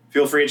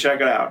 feel free to check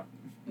it out.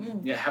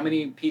 Yeah, how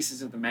many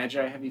pieces of the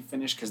Magi have you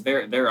finished? Because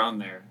they're on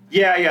there.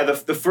 Yeah.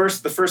 The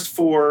first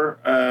four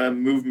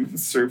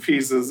movements or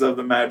pieces of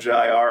the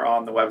Magi are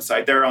on the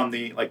website. They're on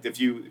the if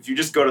you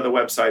just go to the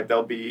website,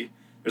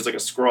 there's like a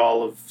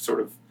scroll of sort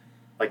of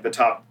like the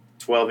top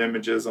 12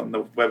 images on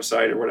the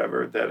website or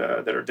whatever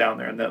that are down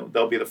there, and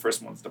they'll be the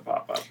first ones to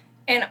pop up.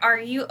 And are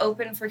you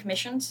open for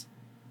commissions?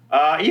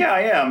 Yeah,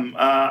 I am.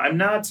 I'm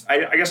not.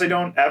 I guess I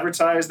don't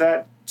advertise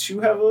that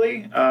too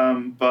heavily.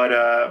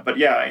 But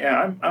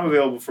yeah, I'm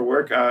available for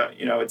work.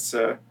 It's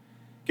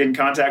get in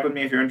contact with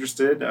me if you're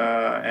interested,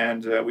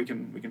 and we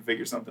can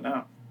figure something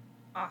out.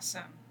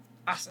 Awesome.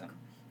 I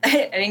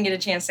didn't get a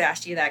chance to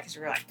ask you that because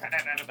we were like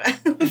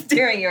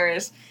during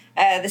yours.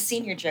 The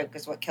senior joke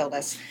is what killed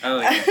us.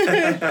 Oh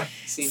yeah,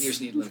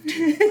 seniors need love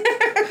too.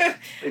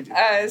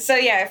 So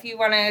yeah, if you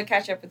want to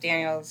catch up with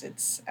Daniels,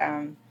 it's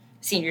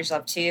Seniors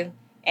Love Too.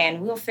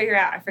 And we'll figure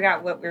out, I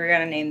forgot what we were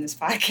going to name this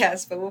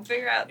podcast, but we'll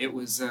figure out. It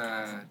was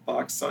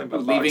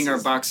leaving our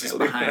boxes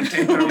behind.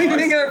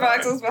 Leaving our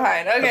boxes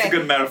behind. Okay. That's a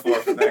good metaphor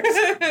for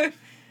next.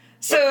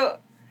 So,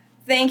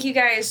 thank you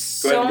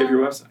guys Go ahead and give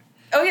your website.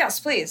 Oh,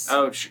 yes, please.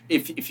 Oh,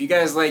 if you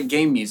guys like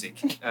game music,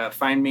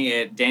 find me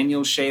at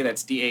Daniel Shea,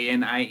 that's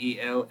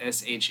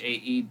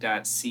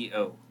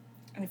DanielShae.co.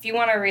 And if you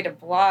want to read a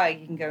blog,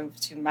 you can go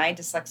to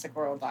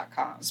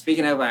mydyslexicworld.com.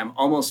 Speaking of, I'm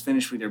almost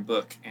finished with your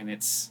book, and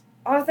it's...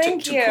 Oh,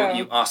 thank you. To quote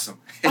you, awesome.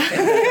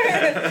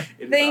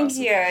 Thank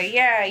you.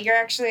 Yeah, you're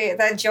actually,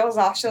 Joel's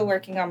also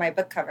working on my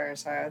book cover,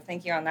 so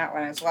thank you on that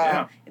one as well.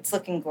 Yeah. It's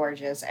looking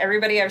gorgeous.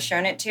 Everybody I've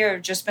shown it to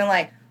have just been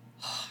like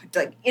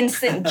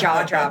instant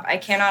jaw drop. I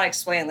cannot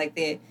explain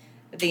the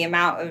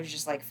amount of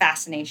just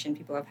fascination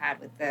people have had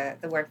with the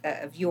work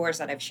of yours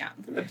that I've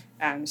shown.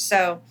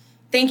 So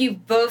thank you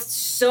both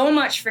so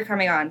much for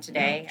coming on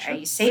today. Sure.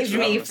 You saved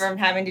me from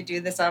having to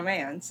do this on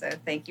my own, so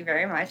thank you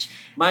very much.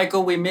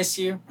 Michael, we miss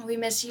you. We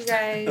miss you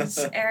guys.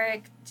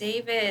 Eric,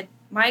 David,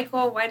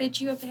 Michael, why did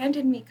you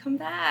abandon me? Come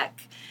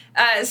back.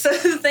 So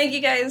thank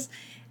you guys.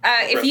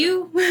 If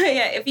you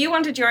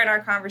want to join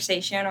our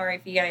conversation, or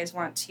if you guys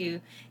want to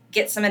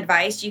get some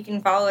advice, you can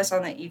follow us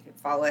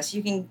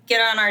You can get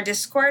on our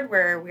Discord,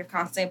 where we're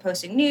constantly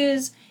posting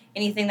news,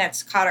 anything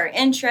that's caught our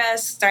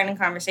interest, starting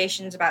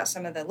conversations about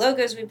some of the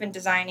logos we've been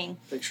designing.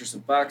 Pictures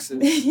of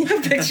boxes.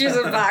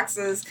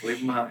 Leave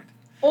them behind.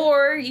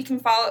 Or you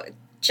can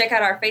check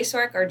out our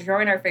Facebook or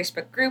join our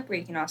Facebook group, where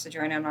you can also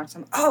join in on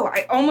some... Oh,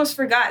 I almost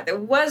forgot. There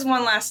was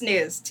one last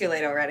news. Too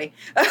late already.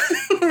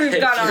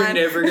 We've gone on. You're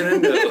never going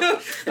to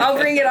know. I'll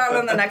bring it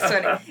on the next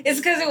one. It's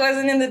because it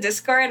wasn't in the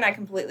Discord, and I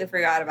completely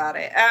forgot about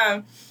it.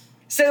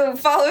 So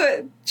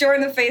join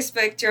the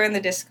Facebook, join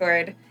the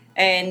Discord.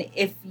 And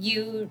if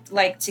you'd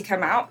like to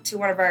come out to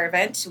one of our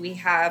events, we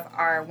have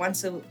our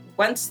once the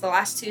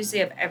last Tuesday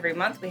of every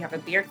month, we have a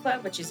beer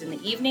club, which is in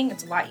the evening.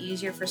 It's a lot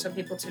easier for some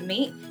people to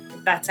meet.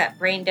 That's at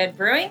Brain Dead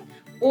Brewing.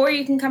 Or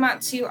you can come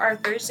out to our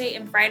Thursday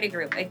and Friday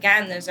group.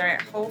 Again, those are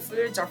at Whole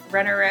Foods off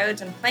Renner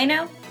Roads in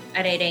Plano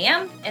at 8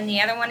 a.m. And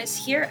the other one is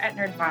here at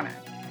Nerdvana.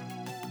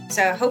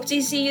 So hope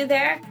to see you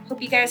there.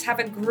 Hope you guys have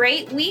a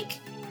great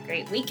week,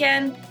 great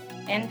weekend,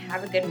 and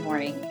have a good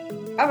morning.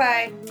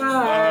 Bye-bye.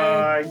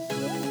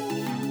 Bye.